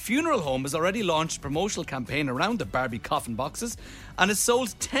 And the funeral home has already launched a promotional campaign around the Barbie coffin boxes and has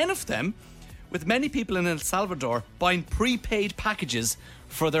sold 10 of them, with many people in El Salvador buying prepaid packages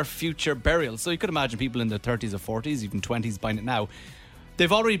for their future burial. So you could imagine people in their 30s or 40s, even 20s, buying it now.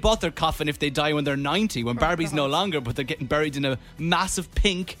 They've already bought their coffin if they die when they're 90, when Barbie's no longer, but they're getting buried in a massive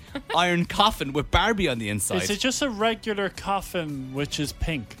pink iron coffin with Barbie on the inside. Is it just a regular coffin which is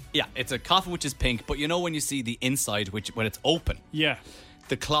pink? Yeah, it's a coffin which is pink, but you know when you see the inside, when it's open, Yeah.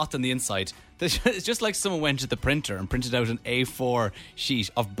 the cloth on the inside, it's just like someone went to the printer and printed out an A4 sheet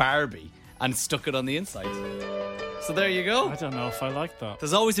of Barbie and stuck it on the inside. So there you go. I don't know if I like that.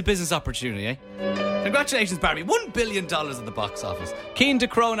 There's always a business opportunity, eh? Congratulations, Barbie. $1 billion at the box office. Keen to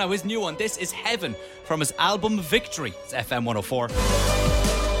Crow now, his new one. This is Heaven from his album Victory. It's FM 104.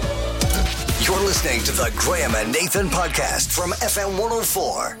 You're listening to the Graham and Nathan podcast from FM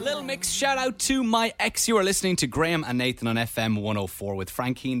 104. Little mix shout out to my ex. You are listening to Graham and Nathan on FM 104 with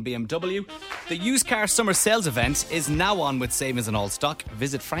Frankine BMW. The used car summer sales event is now on with savings on all stock.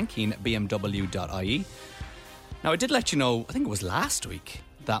 Visit frankinebmw.ie. Now, I did let you know, I think it was last week,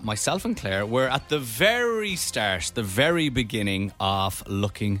 that myself and Claire were at the very start, the very beginning of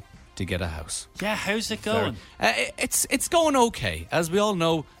looking to get a house. Yeah, how's it going? It's going okay. As we all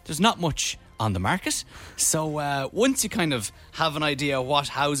know, there's not much on the market. So once you kind of have an idea what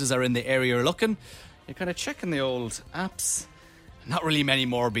houses are in the area you're looking, you're kind of checking the old apps. Not really many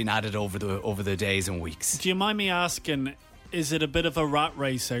more being added over the days and weeks. Do you mind me asking, is it a bit of a rat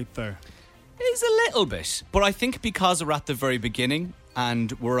race out there? It's a little bit, but I think because we're at the very beginning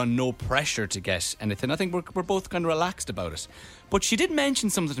and we're on no pressure to get anything, I think we're both kind of relaxed about it. But she did mention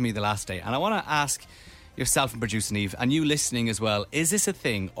something to me the last day, and I want to ask yourself and producer Neve, and you listening as well, is this a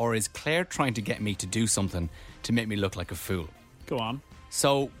thing, or is Claire trying to get me to do something to make me look like a fool? Go on.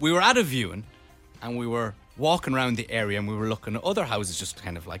 So we were at a viewing, and we were walking around the area, and we were looking at other houses, just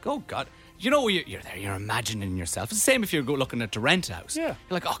kind of like, oh God. You know, you're there, you're imagining yourself. It's the same if you're looking at to rent a house. Yeah. You're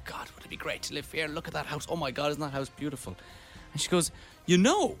like, oh God, would it be great to live here? Look at that house. Oh my God, isn't that house beautiful? And she goes, you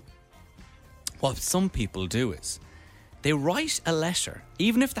know, what some people do is they write a letter,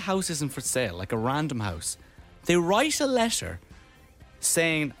 even if the house isn't for sale, like a random house. They write a letter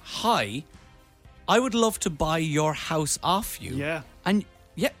saying, hi, I would love to buy your house off you. Yeah. And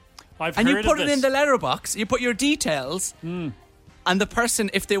yeah. I've and heard you put of it in this. the letterbox, you put your details, and the person,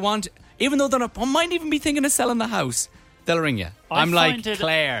 if they want, even though they're not, might even be thinking of selling the house, they'll ring you. I I'm like, find it-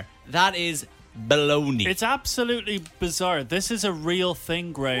 Claire, that is baloney. It's absolutely bizarre. This is a real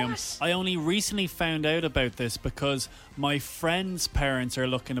thing, Graham. What? I only recently found out about this because my friend's parents are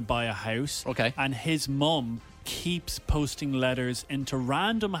looking to buy a house. Okay. And his mum keeps posting letters into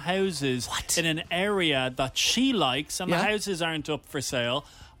random houses in an area that she likes, and the houses aren't up for sale.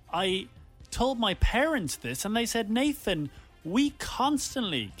 I told my parents this, and they said, Nathan, we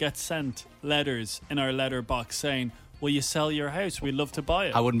constantly get sent letters in our letterbox saying, will you sell your house? We'd love to buy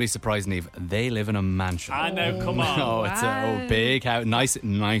it. I wouldn't be surprised, Niamh. They live in a mansion. I know, come on. Oh, it's a big house.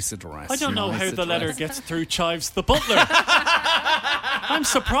 Nice address. I don't know how Nice the letter address. gets through Chives the butler. I'm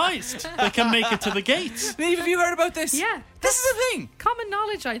surprised they can make it to the gates. Niamh, have you heard about this? Yeah. This is a thing. Common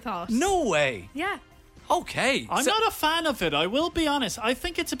knowledge, I thought. No way. Yeah. Okay. I'm not a fan of it, I will be honest. I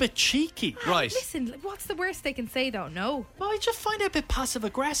think it's a bit cheeky. Right. Listen, what's the worst they can say, though? No. Well, I just find it a bit passive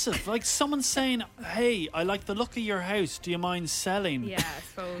aggressive. Like someone saying, hey, I like the look of your house. Do you mind selling? Yeah, I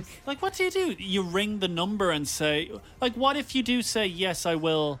suppose. Like, what do? You ring the number and say, like, what if you do say, yes, I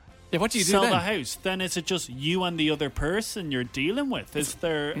will what do you do sell then? the house? Then is it just you and the other person you're dealing with? Is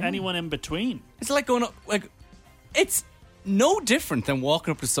there anyone in between? It's like going up, like, it's no different than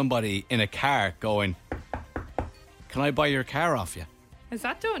walking up to somebody in a car going, can I buy your car off you? Is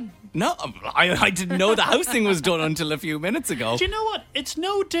that done? No, I didn't know the house thing was done until a few minutes ago. Do you know what? It's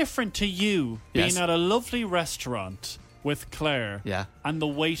no different to you Yes. being at a lovely restaurant with Claire and the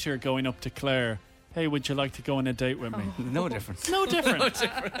waiter going up to Claire, hey, would you like to go on a date with me? No difference. No different.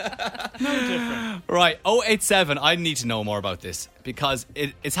 No different. Right, 087, I need to know more about this because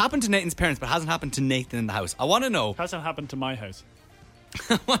it's happened to Nathan's parents but hasn't happened to Nathan in the house. I want to know. Hasn't happened to my house.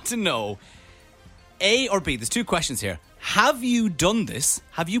 I want to know, A or B, there's two questions here. Have you done this?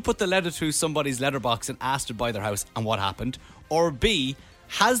 Have you put the letter through somebody's letterbox and asked to buy their house and what happened? Or B,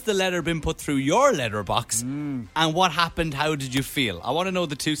 has the letter been put through your letterbox and what happened? How did you feel? I want to know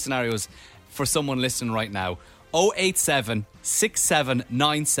the two scenarios for someone listening right now. 087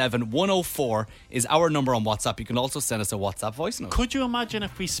 6797 104 is our number on WhatsApp. You can also send us a WhatsApp voice note. Could you imagine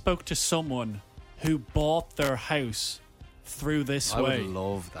if we spoke to someone who bought their house through this I way? would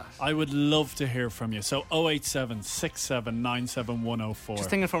love that. I would love to hear from you. So 087 6797 104. Just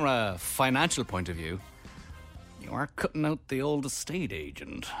thinking from a financial point of view, you are cutting out the old estate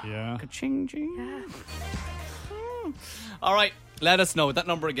agent. Yeah. Ka-ching, ching. All right, let us know. That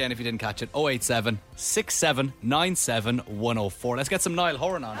number again if you didn't catch it. 087 6797 104. Let's get some Niall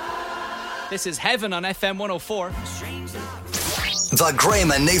Horan on. This is Heaven on FM 104. The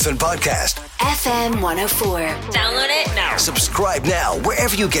Graham and Nathan Podcast. FM 104. Download it now. Subscribe now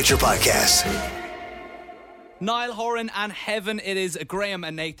wherever you get your podcasts. Niall Horan and Heaven. It is Graham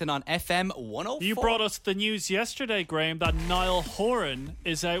and Nathan on FM 104. You brought us the news yesterday, Graham, that Niall Horan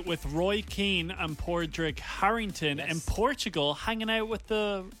is out with Roy Keane and Padraig Harrington in Portugal, hanging out with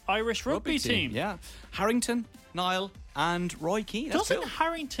the Irish rugby team. Yeah. Harrington, Niall and Roy Keane. That's Doesn't cool.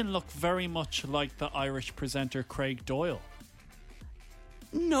 Harrington look very much like the Irish presenter Craig Doyle?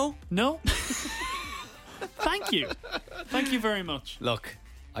 No. No? Thank you. Thank you very much. Look,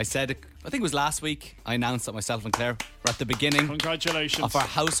 I said, I think it was last week, I announced that myself and Claire were at the beginning Congratulations. of our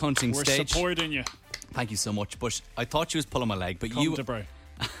house hunting We're stage. supporting you. Thank you so much. But I thought she was pulling my leg. But Come to Bray.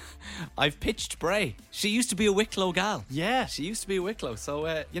 I've pitched Bray. She used to be a Wicklow gal. Yeah. She used to be a Wicklow.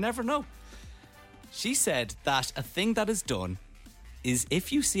 So you never know. She said that a thing that is done is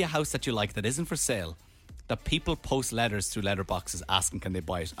if you see a house that you like that isn't for sale, that people post letters through letterboxes asking can they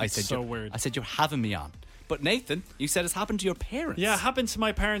buy it. I said, so weird. I said, you're having me on. But Nathan, you said it's happened to your parents. Yeah, it happened to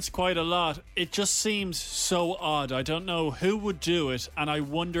my parents quite a lot. It just seems so odd. I don't know who would do it, and I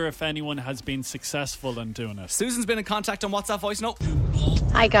wonder if anyone has been successful in doing it. Susan's been in contact on WhatsApp voice note.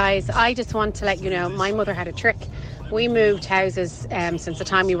 Hi guys, I just want to let you know my mother had a trick. We moved houses since the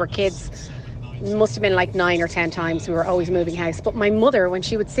time we were kids. Must have been like 9 or 10 times. We were always moving house. But my mother, when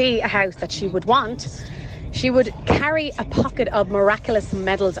she would see a house that she would want, she would carry a pocket of miraculous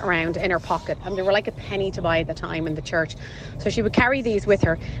medals around in her pocket, and they were like a penny to buy at the time in the church. So she would carry these with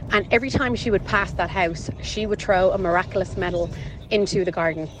her, and every time she would pass that house, she would throw a miraculous medal into the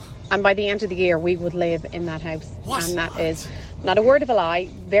garden. And by the end of the year, we would live in that house. What? And that is not a word of a lie.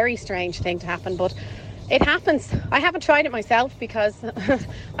 Very strange thing to happen, but it happens. I haven't tried it myself because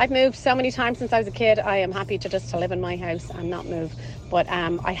I've moved so many times since I was a kid. I am happy to just to live in my house and not move. But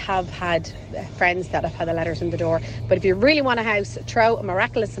I have had friends that have had the letters in the door. But if you really want a house, throw a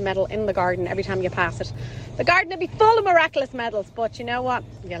miraculous medal in the garden every time you pass it. The garden will be full of miraculous medals, but you know what?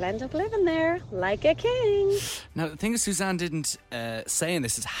 You'll end up living there like a king. Now, the thing Suzanne didn't say in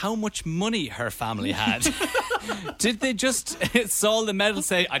this is how much money her family had. Did they just saw the medal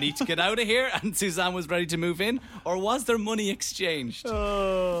say, I need to get out of here, and Suzanne was ready to move in? Or was there money exchanged?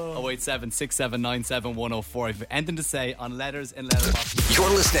 087 6797 104. If you have anything to say on letters in Letterbox. You're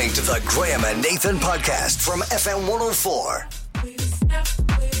listening to the Graham and Nathan podcast from FM 104.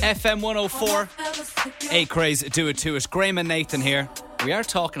 FM 104. Hey, Craze, do it to it. Graham and Nathan here. We are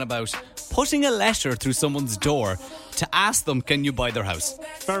talking about putting a letter through someone's door to ask them, can you buy their house?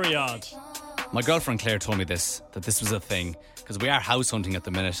 Very odd. My girlfriend Claire told me that this was a thing, because we are house hunting at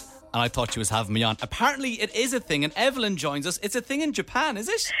the minute, and I thought she was having me on. Apparently it is a thing, and Evelyn joins us. It's a thing in Japan, is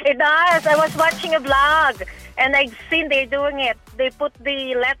it? It does. I was watching a vlog, and I've seen they're doing it. They put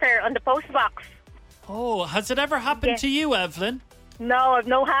the letter on the post box. Oh, has it ever happened to you, Evelyn? No, I've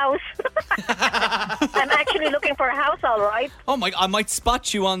no house. I'm actually looking for a house, all right. Oh my, I might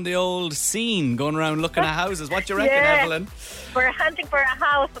spot you on the old scene going around looking at houses. What do you reckon, Yeah. Evelyn? We're hunting for a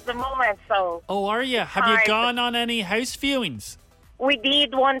house at the moment, so... Oh, are you? Have you gone on any house viewings? We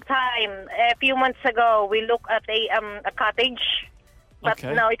did one time, a few months ago. We looked at a cottage, but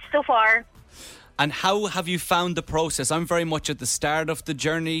Okay. no, it's too far. And how have you found the process? I'm very much at the start of the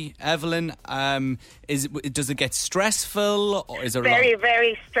journey, Evelyn. Does it get stressful, or is it Very,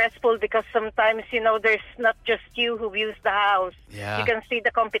 very stressful, because sometimes, there's not just you who views the house. Yeah. You can see the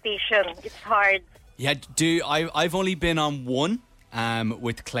competition. It's hard. Yeah, I've only been on one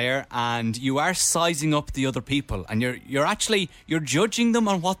with Claire, and you are sizing up the other people, and you're judging them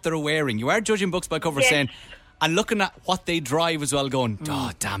on what they're wearing. You are judging books by cover, Yes. saying, and looking at what they drive as well, going,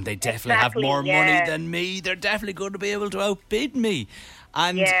 oh damn, they definitely Exactly, have more yeah. money than me. They're definitely going to be able to outbid me.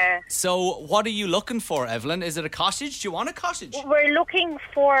 And Yeah. so, what are you looking for, Evelyn? Is it a cottage? Do you want a cottage? We're looking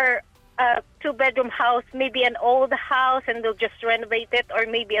for a two-bedroom house, maybe an old house, and they'll just renovate it, or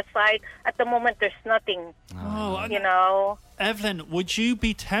maybe a side. At the moment, there's nothing. Evelyn, would you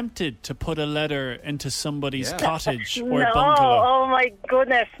be tempted to put a letter into somebody's Yeah. cottage or No, bungalow? oh my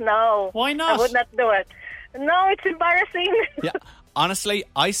goodness, no. Why not? I would not do it. No, it's embarrassing. Yeah, honestly,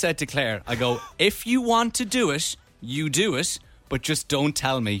 I said to Claire, I go, if you want to do it, you do it, but just don't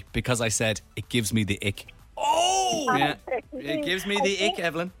tell me, because I said it gives me the ick. Oh! Yeah, it gives me the ick,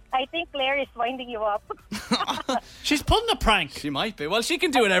 Evelyn. I think Claire is winding you up. She's pulling a prank. She might be. Well, she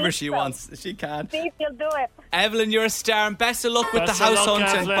can do whatever she wants. She can. See if you'll do it. Evelyn, you're a star, and best of luck with Best the of house luck,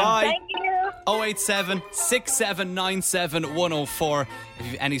 hunting. Evelyn. Bye. Thank you. 087 6797 104. If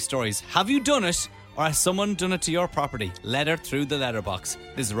you have any stories, have you done it, or has someone done it to your property? Letter through the letterbox.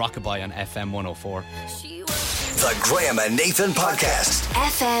 This is Rockabye on FM 104. The Graham and Nathan podcast.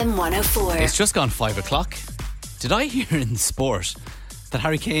 FM 104. It's just gone 5 o'clock. Did I hear in sport that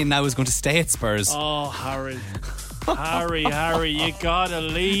Harry Kane now is going to stay at Spurs? Oh, Harry. Harry, you gotta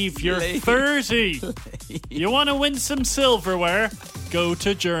leave. You're Leave. 30. You want to win some silverware? Go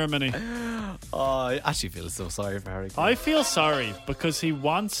to Germany. Oh, I actually feel so sorry for Harry Kane. I feel sorry because he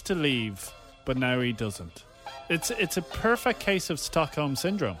wants to leave, but now he doesn't. It's a perfect case of Stockholm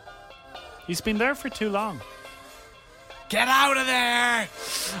Syndrome. He's been there for too long. Get out of there!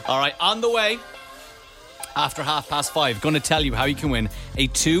 All right, on the way, after 5:30, going to tell you how you can win a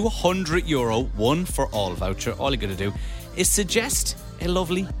 €200 one for all voucher. All you got to do is suggest a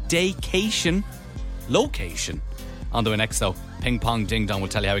lovely daycation location. On the way next, though, Ping Pong Ding Dong will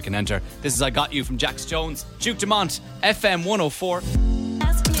tell you how you can enter. This is I Got You from Jax Jones, Duke Dumont, FM 104.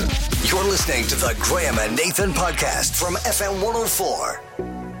 You're listening to the Graham and Nathan podcast from FM 104.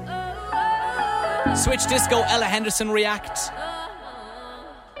 Switch Disco, Ella Henderson React.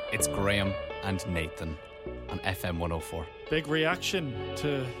 It's Graham and Nathan on FM 104. Big reaction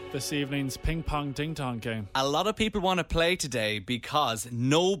to this evening's Ping Pong Ding Dong game. A lot of people want to play today because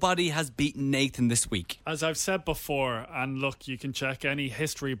nobody has beaten Nathan this week. As I've said before, and look, you can check any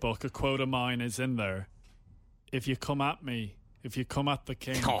history book, a quote of mine is in there. If you come at me, if you come at the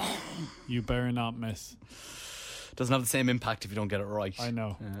king, you better not miss. Doesn't have the same impact if you don't get it right. I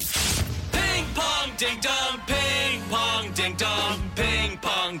know. Ping pong ding dong, ping pong ding dong, ping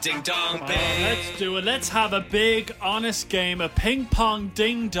pong ding dong, ping. Let's do it. Let's have a big, honest game of Ping Pong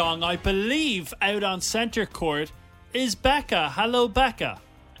Ding Dong. I believe out on centre court is Becca. Hello, Becca.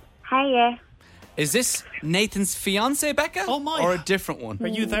 Hiya. Is this Nathan's fiance, Becca? Oh my! Or a different one? Are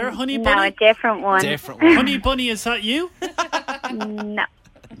you there, Honey No, Bunny? a different one. Different one. Honey Bunny, is that you? No.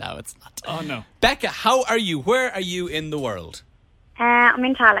 No, it's not. Oh no. Becca, how are you? Where are you in the world? I'm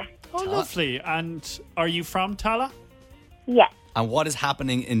in Tala. Oh, lovely. And are you from Tala? Yeah. And what is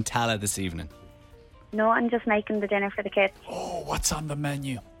happening in Tala this evening? No, I'm just making the dinner for the kids. Oh, what's on the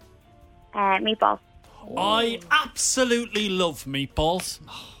menu? Meatballs. I absolutely love meatballs.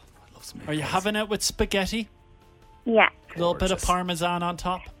 Are you having it with spaghetti? Yeah. A little bit of parmesan on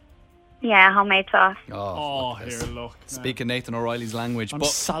top? Yeah, homemade sauce. Oh, here, look. Speaking Nathan O'Reilly's language. I'm but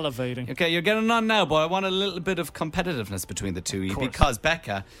salivating. Okay, you're getting on now, but I want a little bit of competitiveness between the two of you because,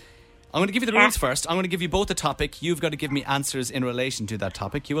 Becca, I'm going to give you the rules first. I'm going to give you both a topic. You've got to give me answers in relation to that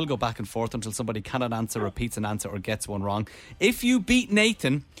topic. You will go back and forth until somebody cannot answer, repeats an answer, or gets one wrong. If you beat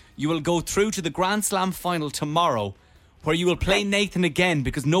Nathan, you will go through to the Grand Slam final tomorrow, where you will play Nathan again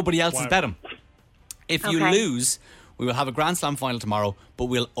because nobody else has bet him. If you lose, we will have a Grand Slam final tomorrow, but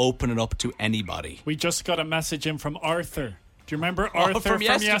we'll open it up to anybody. We just got a message in from Arthur. Do you remember Arthur from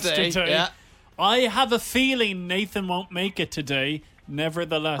yesterday? Yeah. I have a feeling Nathan won't make it today.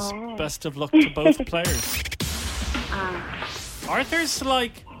 Nevertheless, best of luck to both players. Arthur's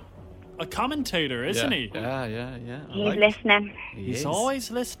like a commentator, isn't he? Yeah. He's listening. He's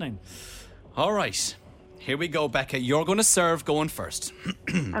always listening. All right. Here we go, Becca. You're going to serve going first.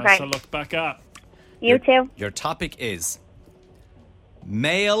 Best of luck, Becca. You too. Your topic is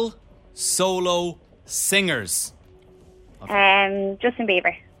male solo singers. Justin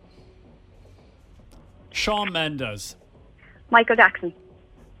Bieber. Shawn Mendes. Michael Jackson.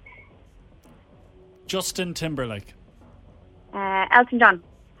 Justin Timberlake. Elton John.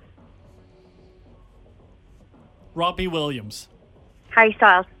 Robbie Williams. Harry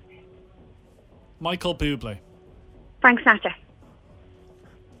Styles. Michael Bublé. Frank Sinatra.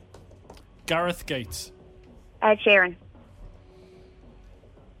 Gareth Gates. Ed Sheeran.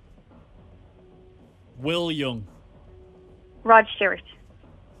 Will Young. Rod Stewart.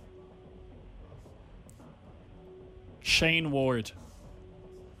 Shane Ward.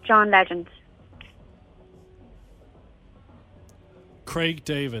 John Legend. Craig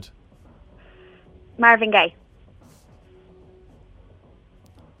David. Marvin Gaye.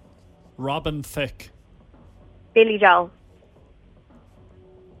 Robin Thicke. Billy Joel.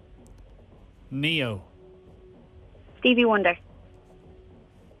 Neo. Stevie Wonder.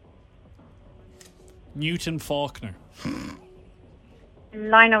 Newton Faulkner.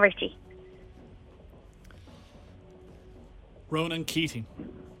 Lionel Richie. Ronan Keating.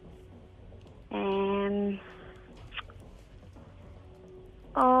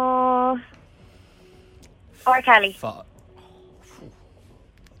 R. Kelly.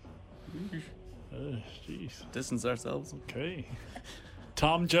 Jeez. Distance ourselves. Okay.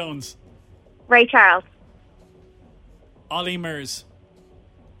 Tom Jones. Ray Charles. Ollie Murs.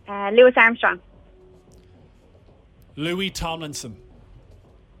 Louis Armstrong. Louis Tomlinson.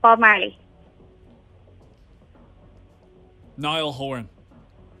 Bob Marley. Niall Horan.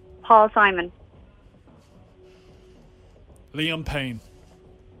 Paul Simon. Liam Payne.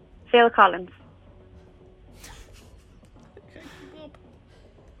 Phil Collins.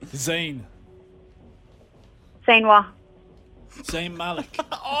 Zayn. Zayn Wah. Zayn Malik.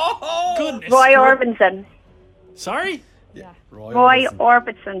 Goodness. Roy Orbison. Sorry? Yeah. Roy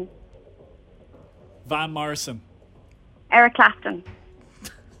Orbison. Van Morrison. Eric Clapton.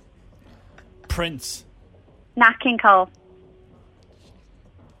 Prince. Nat King Cole.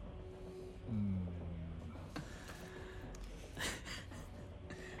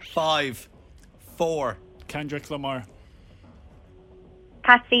 Five, four. Kendrick Lamar.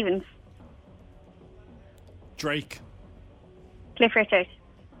 Cat Stevens. Drake. Cliff Richard.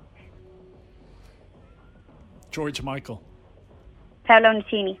 George Michael. Paolo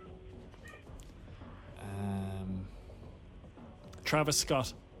Nutini. Travis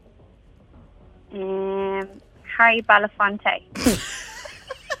Scott. Harry Belafonte.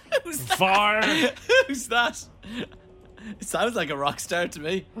 Var. Who's that? It sounds like a rock star to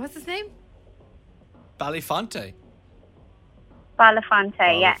me. What's his name? Belafonte.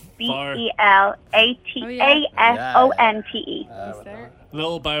 Belafonte, yeah. Belatasonte.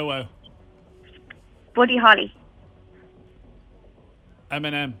 Lil Bow Wow. Buddy Holly.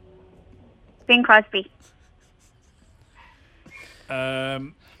 Eminem. Bing Crosby.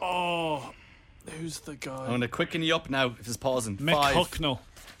 Who's the guy? I'm going to quicken you up now if it's pausing. Mick Five. Hucknall.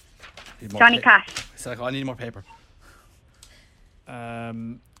 Johnny Cash. It's like, I need more paper.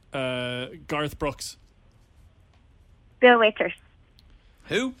 Garth Brooks. Bill Withers.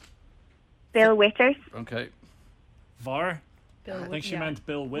 Who? Bill Withers. Okay. Var? Bill I think she meant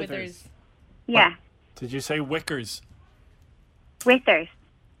Bill Withers. Yeah. Did you say Wickers? Withers.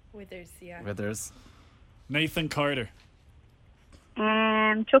 Withers, yeah. Withers. Nathan Carter.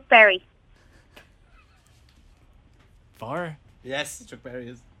 Chuck Berry. Var? Yes, Chuck Berry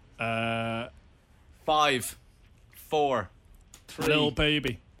is. 5, 4, Lil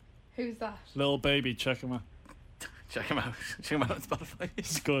Baby. Who's that? Lil Baby, check him out. Check him out. Check him out on Spotify.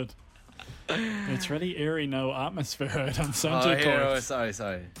 It's good. It's really eerie, no atmosphere out on Oh, Central here, Court. sorry.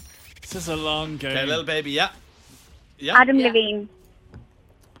 This is a long game. Okay, Lil Baby, yeah. Adam Levine.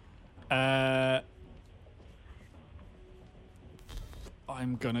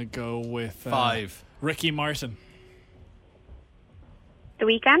 I'm gonna go with 5. Ricky Martin. The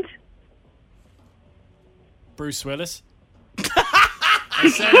Weeknd. Bruce Willis. I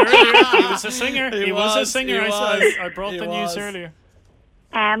said earlier he was a singer. He was a singer. I brought the news earlier.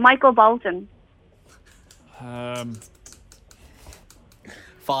 Michael Bolton.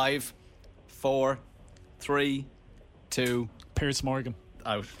 5, 4, 3, 2. Piers Morgan.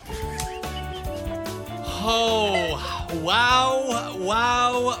 Out. Oh,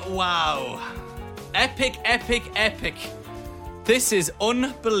 wow. Epic. This is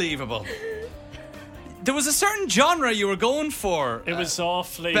unbelievable. There was a certain genre you were going for. It was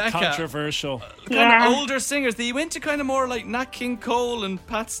awfully Becca. controversial. Kind of older singers. That you went to kind of more like Nat King Cole and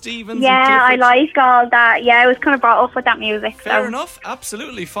Pat Stevens. Yeah, and I different- like all that. Yeah, I was kind of brought up with that music. Fair so. enough.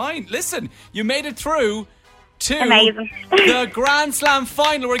 Absolutely fine. Listen, you made it through to Amazing. the Grand Slam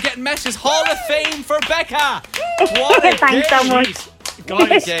final. We're getting messages. Hall of Fame for Becca. What a Thanks game. so much.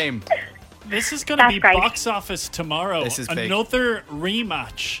 Guys, game. This is going to That's be great. box office tomorrow. This is big. Another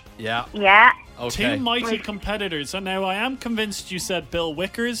rematch. Yeah. Yeah. Okay. Two mighty competitors. And now I am convinced you said Bill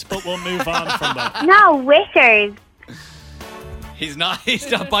Wickers, but we'll move on from that. No, Wickers. He's not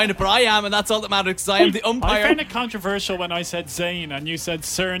buying it, but I am, and that's all that matters because I am the I umpire. found it controversial when I said Zane and you said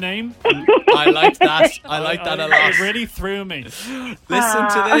surname. I liked that. I liked that a lot. It really threw me. Listen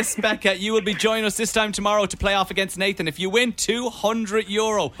to this, Becca. You will be joining us this time tomorrow to play off against Nathan. If you win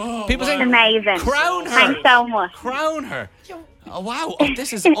 €200. People saying, Amazing. crown her. Thanks so much. Crown her. Oh, wow.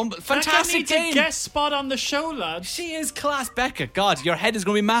 This is fantastic Becca needs game. a guest spot on the show, lads. She is class, Becca. God, your head is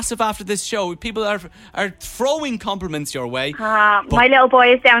going to be massive after this show. People are throwing compliments your way. My little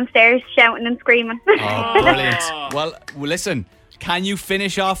boy is downstairs shouting and screaming. Oh, brilliant. Well, listen, can you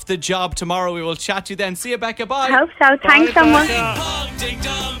finish off the job tomorrow? We will chat to you then. See you, Becca. Bye. I hope so. Thanks so much. Pong, ding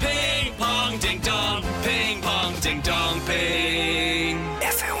dong, ping pong, ding dong, ping pong, ding dong, ping.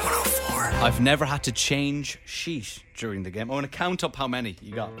 FM 104. I've never had to change sheet during the game. I'm going to count up how many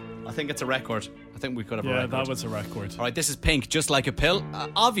you got. I think it's a record. I think we could have a Yeah, record. that was a record. All right, this is Pink, Just Like a Pill. I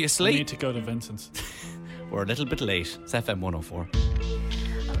Obviously, need to go to Vincent's. we're a little bit late. It's FM 104.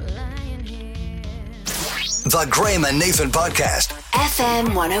 The Graham and Nathan Podcast.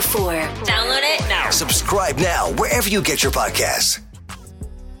 FM 104. Download it now. Subscribe now wherever you get your podcasts.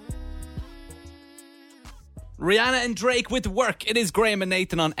 Rihanna and Drake with Work. It is Graham and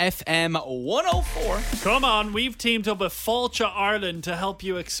Nathan on FM 104. Come on, we've teamed up with Fáilte Ireland to help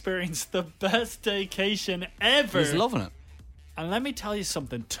you experience the best vacation ever. He's loving it. And let me tell you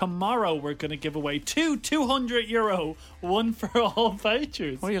something. Tomorrow we're going to give away two €200 one for all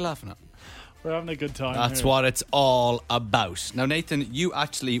vouchers. What are you laughing at? We're having a good time. That's here. what it's all about. Now, Nathan, you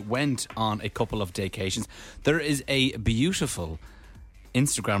actually went on a couple of vacations. There is a beautiful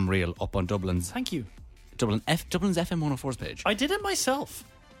Instagram reel up on Dublin's. Thank you. Dublin's FM 104's page. I did it myself.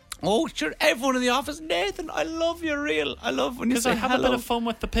 Oh, sure. Everyone in the office. Nathan, I love your reel. I love when you Because say I have hello. a bit of fun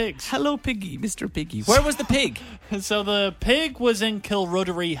with the pigs. Hello, Piggy, Mr. Piggy. Where was the pig? So the pig was in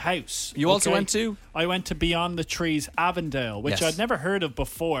Kilruddery House. You also went to? I went to Beyond the Trees, Avondale, which Yes. I'd never heard of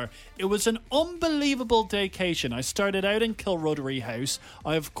before. It was an unbelievable vacation. I started out in Kilruddery House.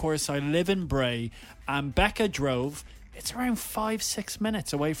 I live in Bray, and Becca drove. It's around 5-6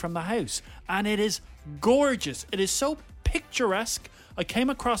 minutes away from the house, and it is gorgeous. It is so picturesque. I came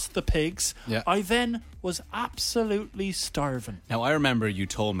across the pigs. Yeah. I then was absolutely starving. Now, I remember you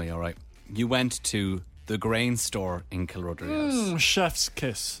told me, all right, you went to the grain store in Kilruddery House. Chef's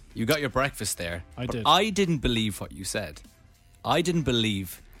kiss. You got your breakfast there. I but did. I didn't believe what you said. I didn't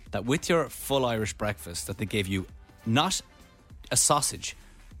believe that with your full Irish breakfast that they gave you not a sausage,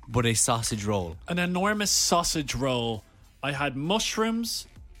 but a sausage roll. An enormous sausage roll. I had mushrooms.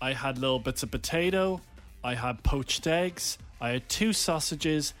 I had little bits of potato. I had poached eggs. I had 2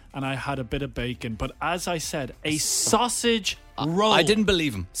 sausages, and I had a bit of bacon. But as I said, a sausage roll. I didn't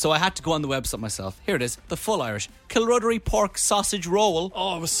believe him, so I had to go on the website myself. Here it is, the full Irish Kilruddery pork sausage roll.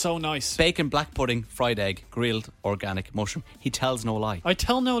 Oh, it was so nice. Bacon, black pudding, fried egg, grilled organic mushroom. He tells no lie. I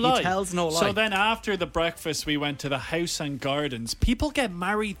tell no lie. He tells no lie. So then after the breakfast, we went to the House and Gardens. People get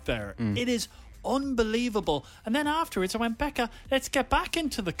married there. It is unbelievable. And then afterwards I went, Becca, let's get back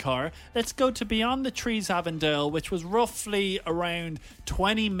into the car. Let's go to Beyond the Trees Avondale, which was roughly around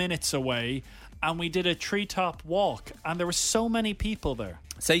 20 minutes away. And we did a treetop walk. And there were so many people there.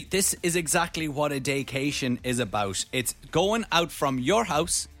 So this is exactly what a daycation is about. It's going out from your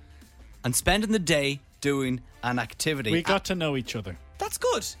house and spending the day doing an activity. We got to know each other. That's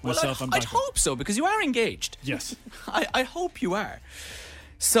good. Myself well, and I'd Becca. hope so, because you are engaged. Yes. I hope you are.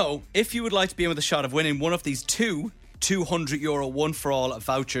 So, if you would like to be in with a shot of winning one of these two €200 one-for-all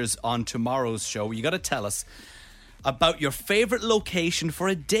vouchers on tomorrow's show, you got to tell us about your favourite location for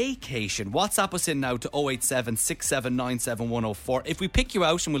a daycation. WhatsApp us in now to 087 6797 104. If we pick you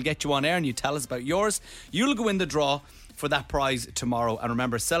out and we'll get you on air and you tell us about yours, you'll go in the draw for that prize tomorrow. And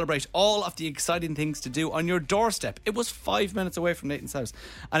remember, celebrate all of the exciting things to do on your doorstep. It was 5 minutes away from Nathan's house.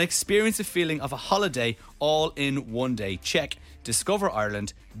 And experience a feeling of a holiday all in one day. Check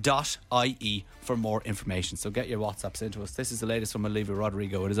discoverireland.ie for more information. So get your WhatsApps into us. This is the latest from Olivia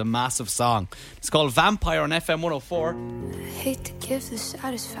Rodrigo. It is a massive song. It's called Vampire on FM 104. Hate to give the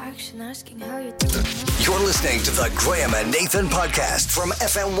satisfaction asking how you're doing. You're listening to the Graham and Nathan podcast from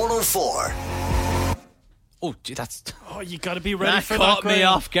FM 104. Oh, gee, that's... Oh, you got to be ready That for caught that. me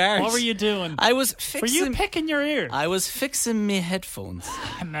Graham. off guard. What were you doing? I was Were you fixing... picking your ear? I was fixing me headphones.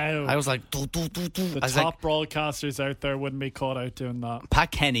 No. I was like... The I was top broadcasters out there wouldn't be caught out doing that. Pat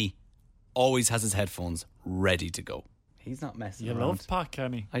Kenny always has his headphones ready to go. He's not messing You around. love Pat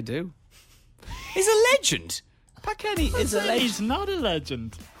Kenny. I do. He's a legend. Pat Kenny is a legend. He's not a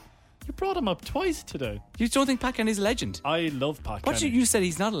legend. You brought him up twice today. You don't think Pat Kenny's a legend? I love Pat What Kenny. you said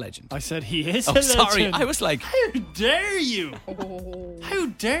he's not a legend. I said he is Oh, a legend. sorry. I was like... How dare you? How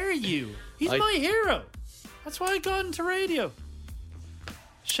dare you? He's my hero. That's why I got into radio.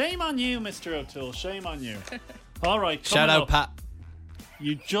 Shame on you, Mr. O'Toole. Shame on you. All right, Shout coming out, up. Pat.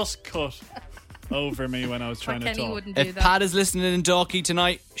 You just cut over me when I was trying to Kenny talk. wouldn't do If that. Pat is listening in Dalkey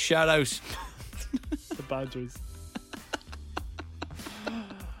tonight, shout out. The Badgers.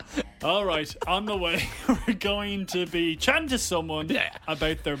 All right, on the way, we're going to be chatting to someone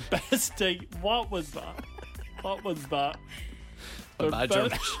about their best date. What was that? What was that? A Their badger.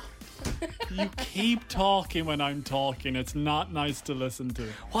 best- You keep talking when I'm talking. It's not nice to listen to.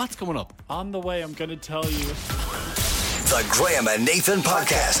 What's coming up? On the way, I'm going to tell you. The Graham and Nathan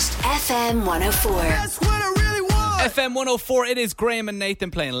podcast. FM 104. That's what I really want. FM 104, it is Graham and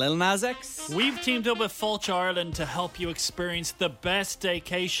Nathan playing Lil Nas X. We've teamed up with Fulch Ireland to help you experience the best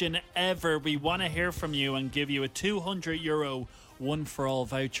staycation ever. We want to hear from you and give you a €200 one-for-all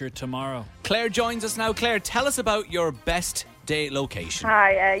voucher tomorrow. Claire joins us now. Claire, tell us about your best date location.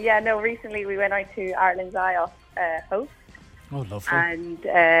 Hi, recently we went out to Ireland's Isle Host, Oh, lovely. and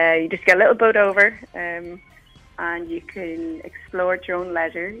you just get a little boat over, and you can explore at your own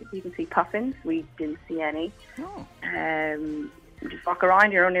leisure. You can see puffins. We didn't see any. Oh. You just walk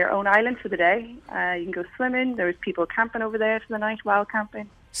around. You're on your own island for the day. You can go swimming. There was people camping over there for the night, wild camping.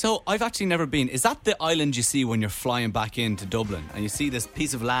 So, I've actually never been. Is that the island you see when you're flying back into Dublin and you see this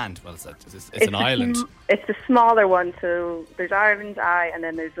piece of land? Well, it's an island. It's the smaller one. So there's Ireland's Eye, and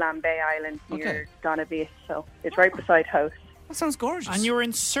then there's Lambay Island near Donaghbee. So it's right beside Host. That sounds gorgeous. And you were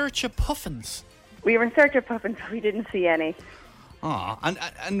in search of puffins. We were in search of puffins. We didn't see any. Aw,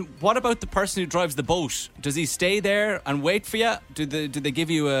 and what about the person who drives the boat? Does he stay there and wait for you? Do they give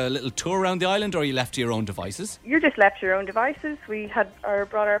you a little tour around the island, or are you left to your own devices? You're just left to your own devices. We had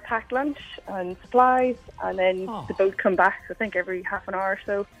brought our packed lunch and supplies, and then the boat come back, I think, every half an hour or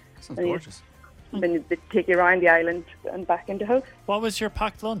so. Sounds And gorgeous. Then they take you around the island and back into Host. What was your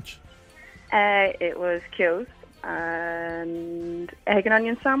packed lunch? It was kills and egg and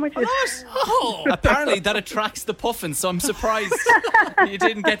onion sandwiches. Oh, apparently that attracts the puffins, so I'm surprised you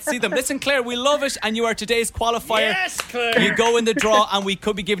didn't get to see them. Listen, Claire, we love it, and you are today's qualifier. Yes, Claire. You go in the draw, and we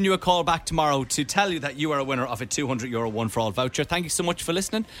could be giving you a call back tomorrow to tell you that you are a winner of a €200 one-for-all voucher. Thank you so much for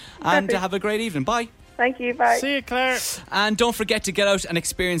listening, and Perfect. have a great evening. Bye. Thank you, bye. See you, Claire. And don't forget to get out and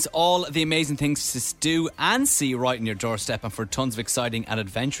experience all the amazing things to do and see right in your doorstep. And for tons of exciting and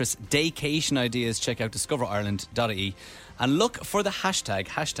adventurous daycation ideas, check out discoverireland.ie and look for the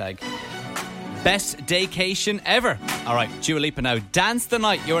hashtag best daycation ever. All right, Dua Lipa now. Dance the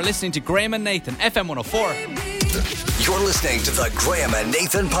Night. You're listening to Graham and Nathan, FM 104. You're listening to the Graham and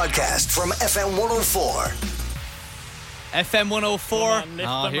Nathan podcast from FM 104. FM 104. Come on, lift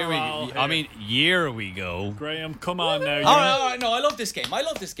the here morale we here. I mean, here we go. Graham, come on now. All right. No, I love this game. You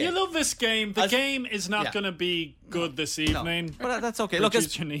love this game. The game is not going to be good this evening. Well, that's okay. Look,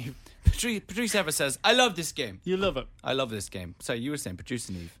 Producer Neve. Patrice Everett says, I love this game. You love it. I love this game. Sorry, you were saying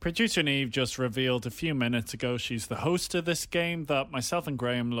Producer Neve. Producer Neve just revealed a few minutes ago she's the host of this game that myself and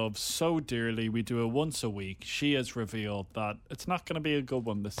Graham love so dearly. We do it once a week. She has revealed that it's not going to be a good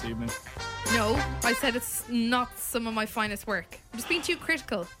one this evening. No, I said it's not some of my finest work. I'm just being too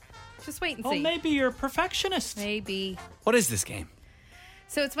critical. Just wait and see. Oh, maybe you're a perfectionist. Maybe. What is this game?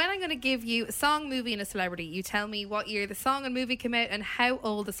 So it's when I'm going to give you a song, movie, and a celebrity. You tell me what year the song and movie came out and how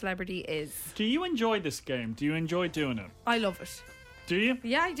old the celebrity is. Do you enjoy this game? Do you enjoy doing it? I love it. Do you?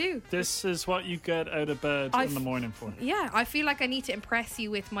 Yeah, I do. This is what you get out of bed in the morning for. Yeah, I feel like I need to impress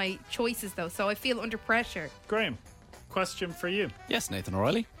you with my choices, though, so I feel under pressure. Graham, question for you. Yes, Nathan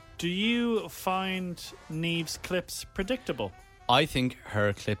O'Reilly. Do you find Neve's clips predictable? I think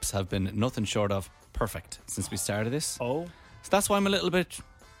her clips have been nothing short of perfect since we started this. Oh. So that's why I'm a little bit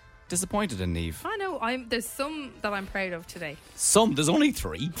disappointed in Neve. I know. There's some that I'm proud of today. There's only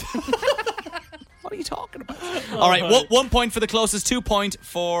 3. What are you talking about? All right, 1 point for the closest, 2 point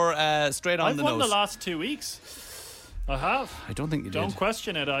for straight on the nose. I've won the last 2 weeks. I have. I don't think you did. Don't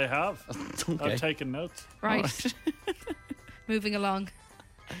question it, I have. Okay. I've taken notes. Right. Moving along.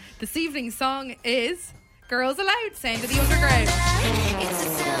 This evening's song is Girls Aloud, Sound of the Underground. It's a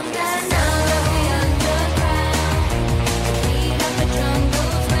sound I know.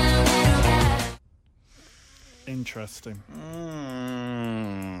 Interesting.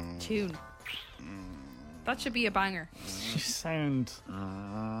 Tune. That should be a banger. You sound.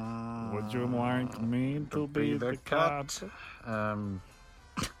 Would you like me to be the cat?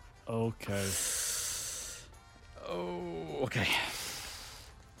 Okay. Oh, okay.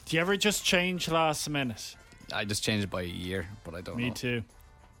 Do you ever just change last minute? I just changed it by a year, but I don't know. Me too.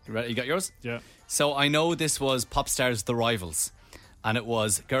 You ready? You got yours? Yeah. So I know this was Popstars The Rivals, and it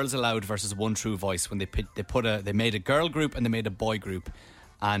was Girls Aloud versus One True Voice when they made a girl group and they made a boy group,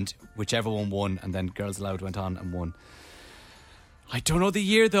 and whichever one won, and then Girls Aloud went on and won. I don't know the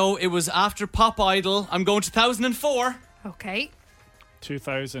year though. It was after Pop Idol. I'm going 2004. Okay.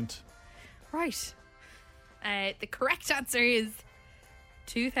 2000. Right. The correct answer is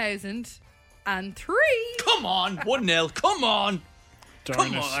 2003. Come on, 1-0. Come on. Darn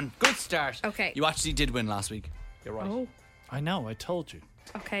Come it. on. Good start. Okay. You actually did win last week. You're right. Oh. I know, I told you.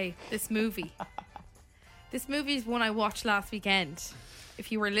 Okay, this movie. This movie is one I watched last weekend.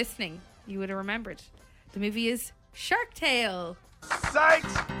 If you were listening, you would have remembered. The movie is Shark Tale.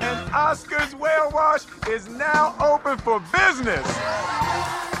 Sykes and Oscar's Whale Wash is now open for business.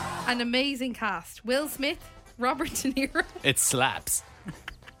 An amazing cast. Will Smith, Robert De Niro, It slaps.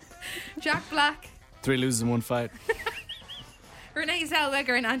 Jack Black, 3 losers in 1 fight. Renee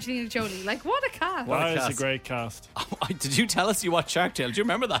Zellweger, and Angelina Jolie. Like, what a cast. That is a great cast. Did you tell us you watched Shark Tale? Do you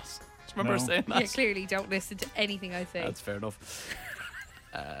remember that? Do you remember No. saying that? Yeah, clearly don't listen to anything I say. That's fair enough.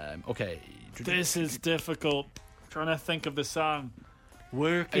 Okay. This is difficult. Trying to think of the song.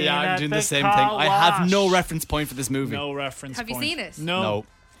 Working Yeah, I'm at doing the same thing. I have no reference point for this movie. No reference Have you point. seen it? No.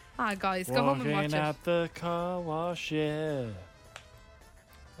 Ah, guys, go home and watch Working it. at the car wash, yeah.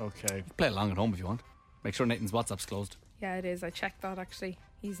 Okay. Play along at home if you want. Make sure Nathan's WhatsApp's closed. Yeah, it is. I checked that, actually.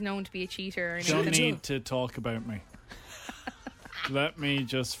 He's known to be a cheater. You don't need to talk about me. Let me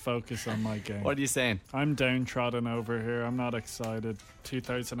just focus on my game. What are you saying? I'm downtrodden over here. I'm not excited.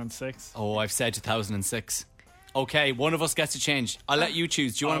 2006. Oh, I've said 2006. Okay, one of us gets to change. I'll let you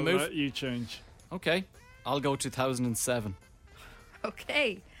choose. Do you want I'll to move? let you change. Okay. I'll go 2007.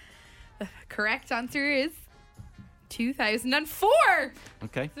 Okay. The correct answer is 2004.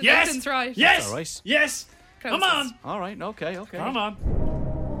 Okay. So Nathan's right. Yes! That's all right. Yes! Come on! All right. Okay. Come on.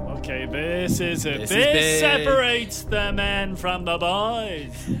 Okay, this is it. This This, is big. separates the men from the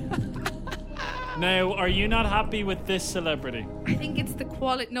boys. Now, are you not happy with this celebrity? I think it's the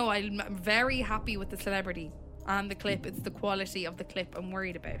quality. No, I'm very happy with the celebrity and the clip. It's the quality of the clip I'm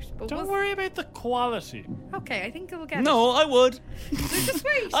worried about. But Don't worry about the quality. Okay, I think we'll get No, I would. Just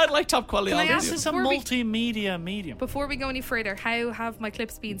wait. I'd like top quality Can I audio. ask This is a Before we- multimedia medium. Before we go any further, how have my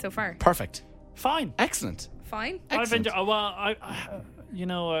clips been so far? Perfect. Fine. Excellent. Fine? I've enjoyed. Well,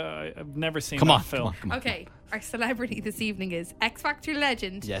 I've never seen Come that on, film. come on. Okay, our celebrity this evening is X Factor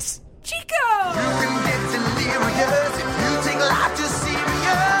legend Yes. Chico.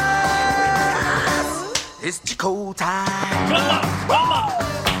 It's Chico time. Come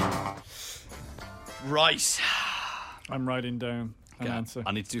on. Right. I'm writing down an Okay, answer.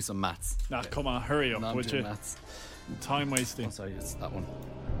 I need to do some maths. Nah, come on, hurry up, No, I'm would doing you? maths. Time wasting. Oh, sorry, it's that one.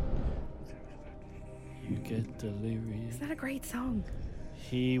 You get delirious. Is that a great song?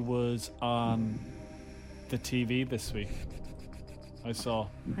 He was on the TV this week. I saw.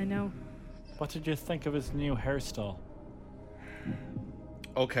 I know. What did you think of his new hairstyle?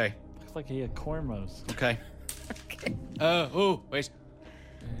 Okay. looked like he had cornrows. Okay. Wait.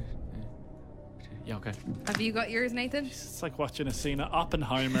 Yeah, okay. Have you got yours, Nathan? It's like watching a scene of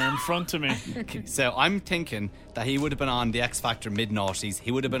Oppenheimer in front of me. So I'm thinking that he would have been on the X Factor mid-noughties.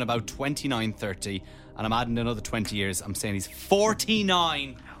 He would have been about 29, 30. And I'm adding another 20 years. I'm saying he's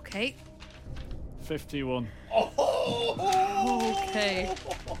 49. Okay. 51. Okay.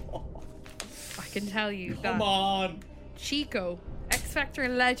 I can tell you that. Come on. Chico, X Factor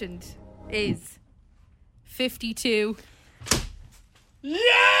legend, is 52.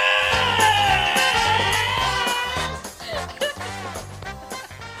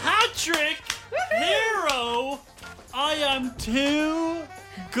 Hat-trick! Hero! I am too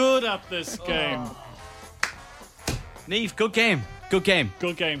good at this game. Neve, good game. Good game.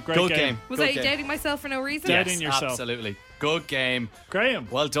 Good game. Great Good game. game. Was Good I game. doubting myself for no reason? Doubting yourself. Absolutely. Good game. Graham.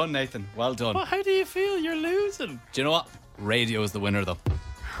 Well done, Nathan. Well done. Well, how do you feel? You're losing. Do you know what? Radio is the winner, though.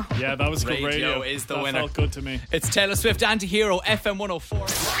 Yeah, that was good radio. Is the that winner. Felt good to me. It's Taylor Swift Anti-Hero, FM 104.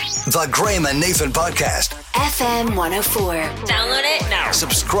 The Graham and Nathan Podcast. FM 104. Download it now.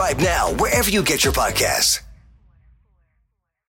 Subscribe now wherever you get your podcasts.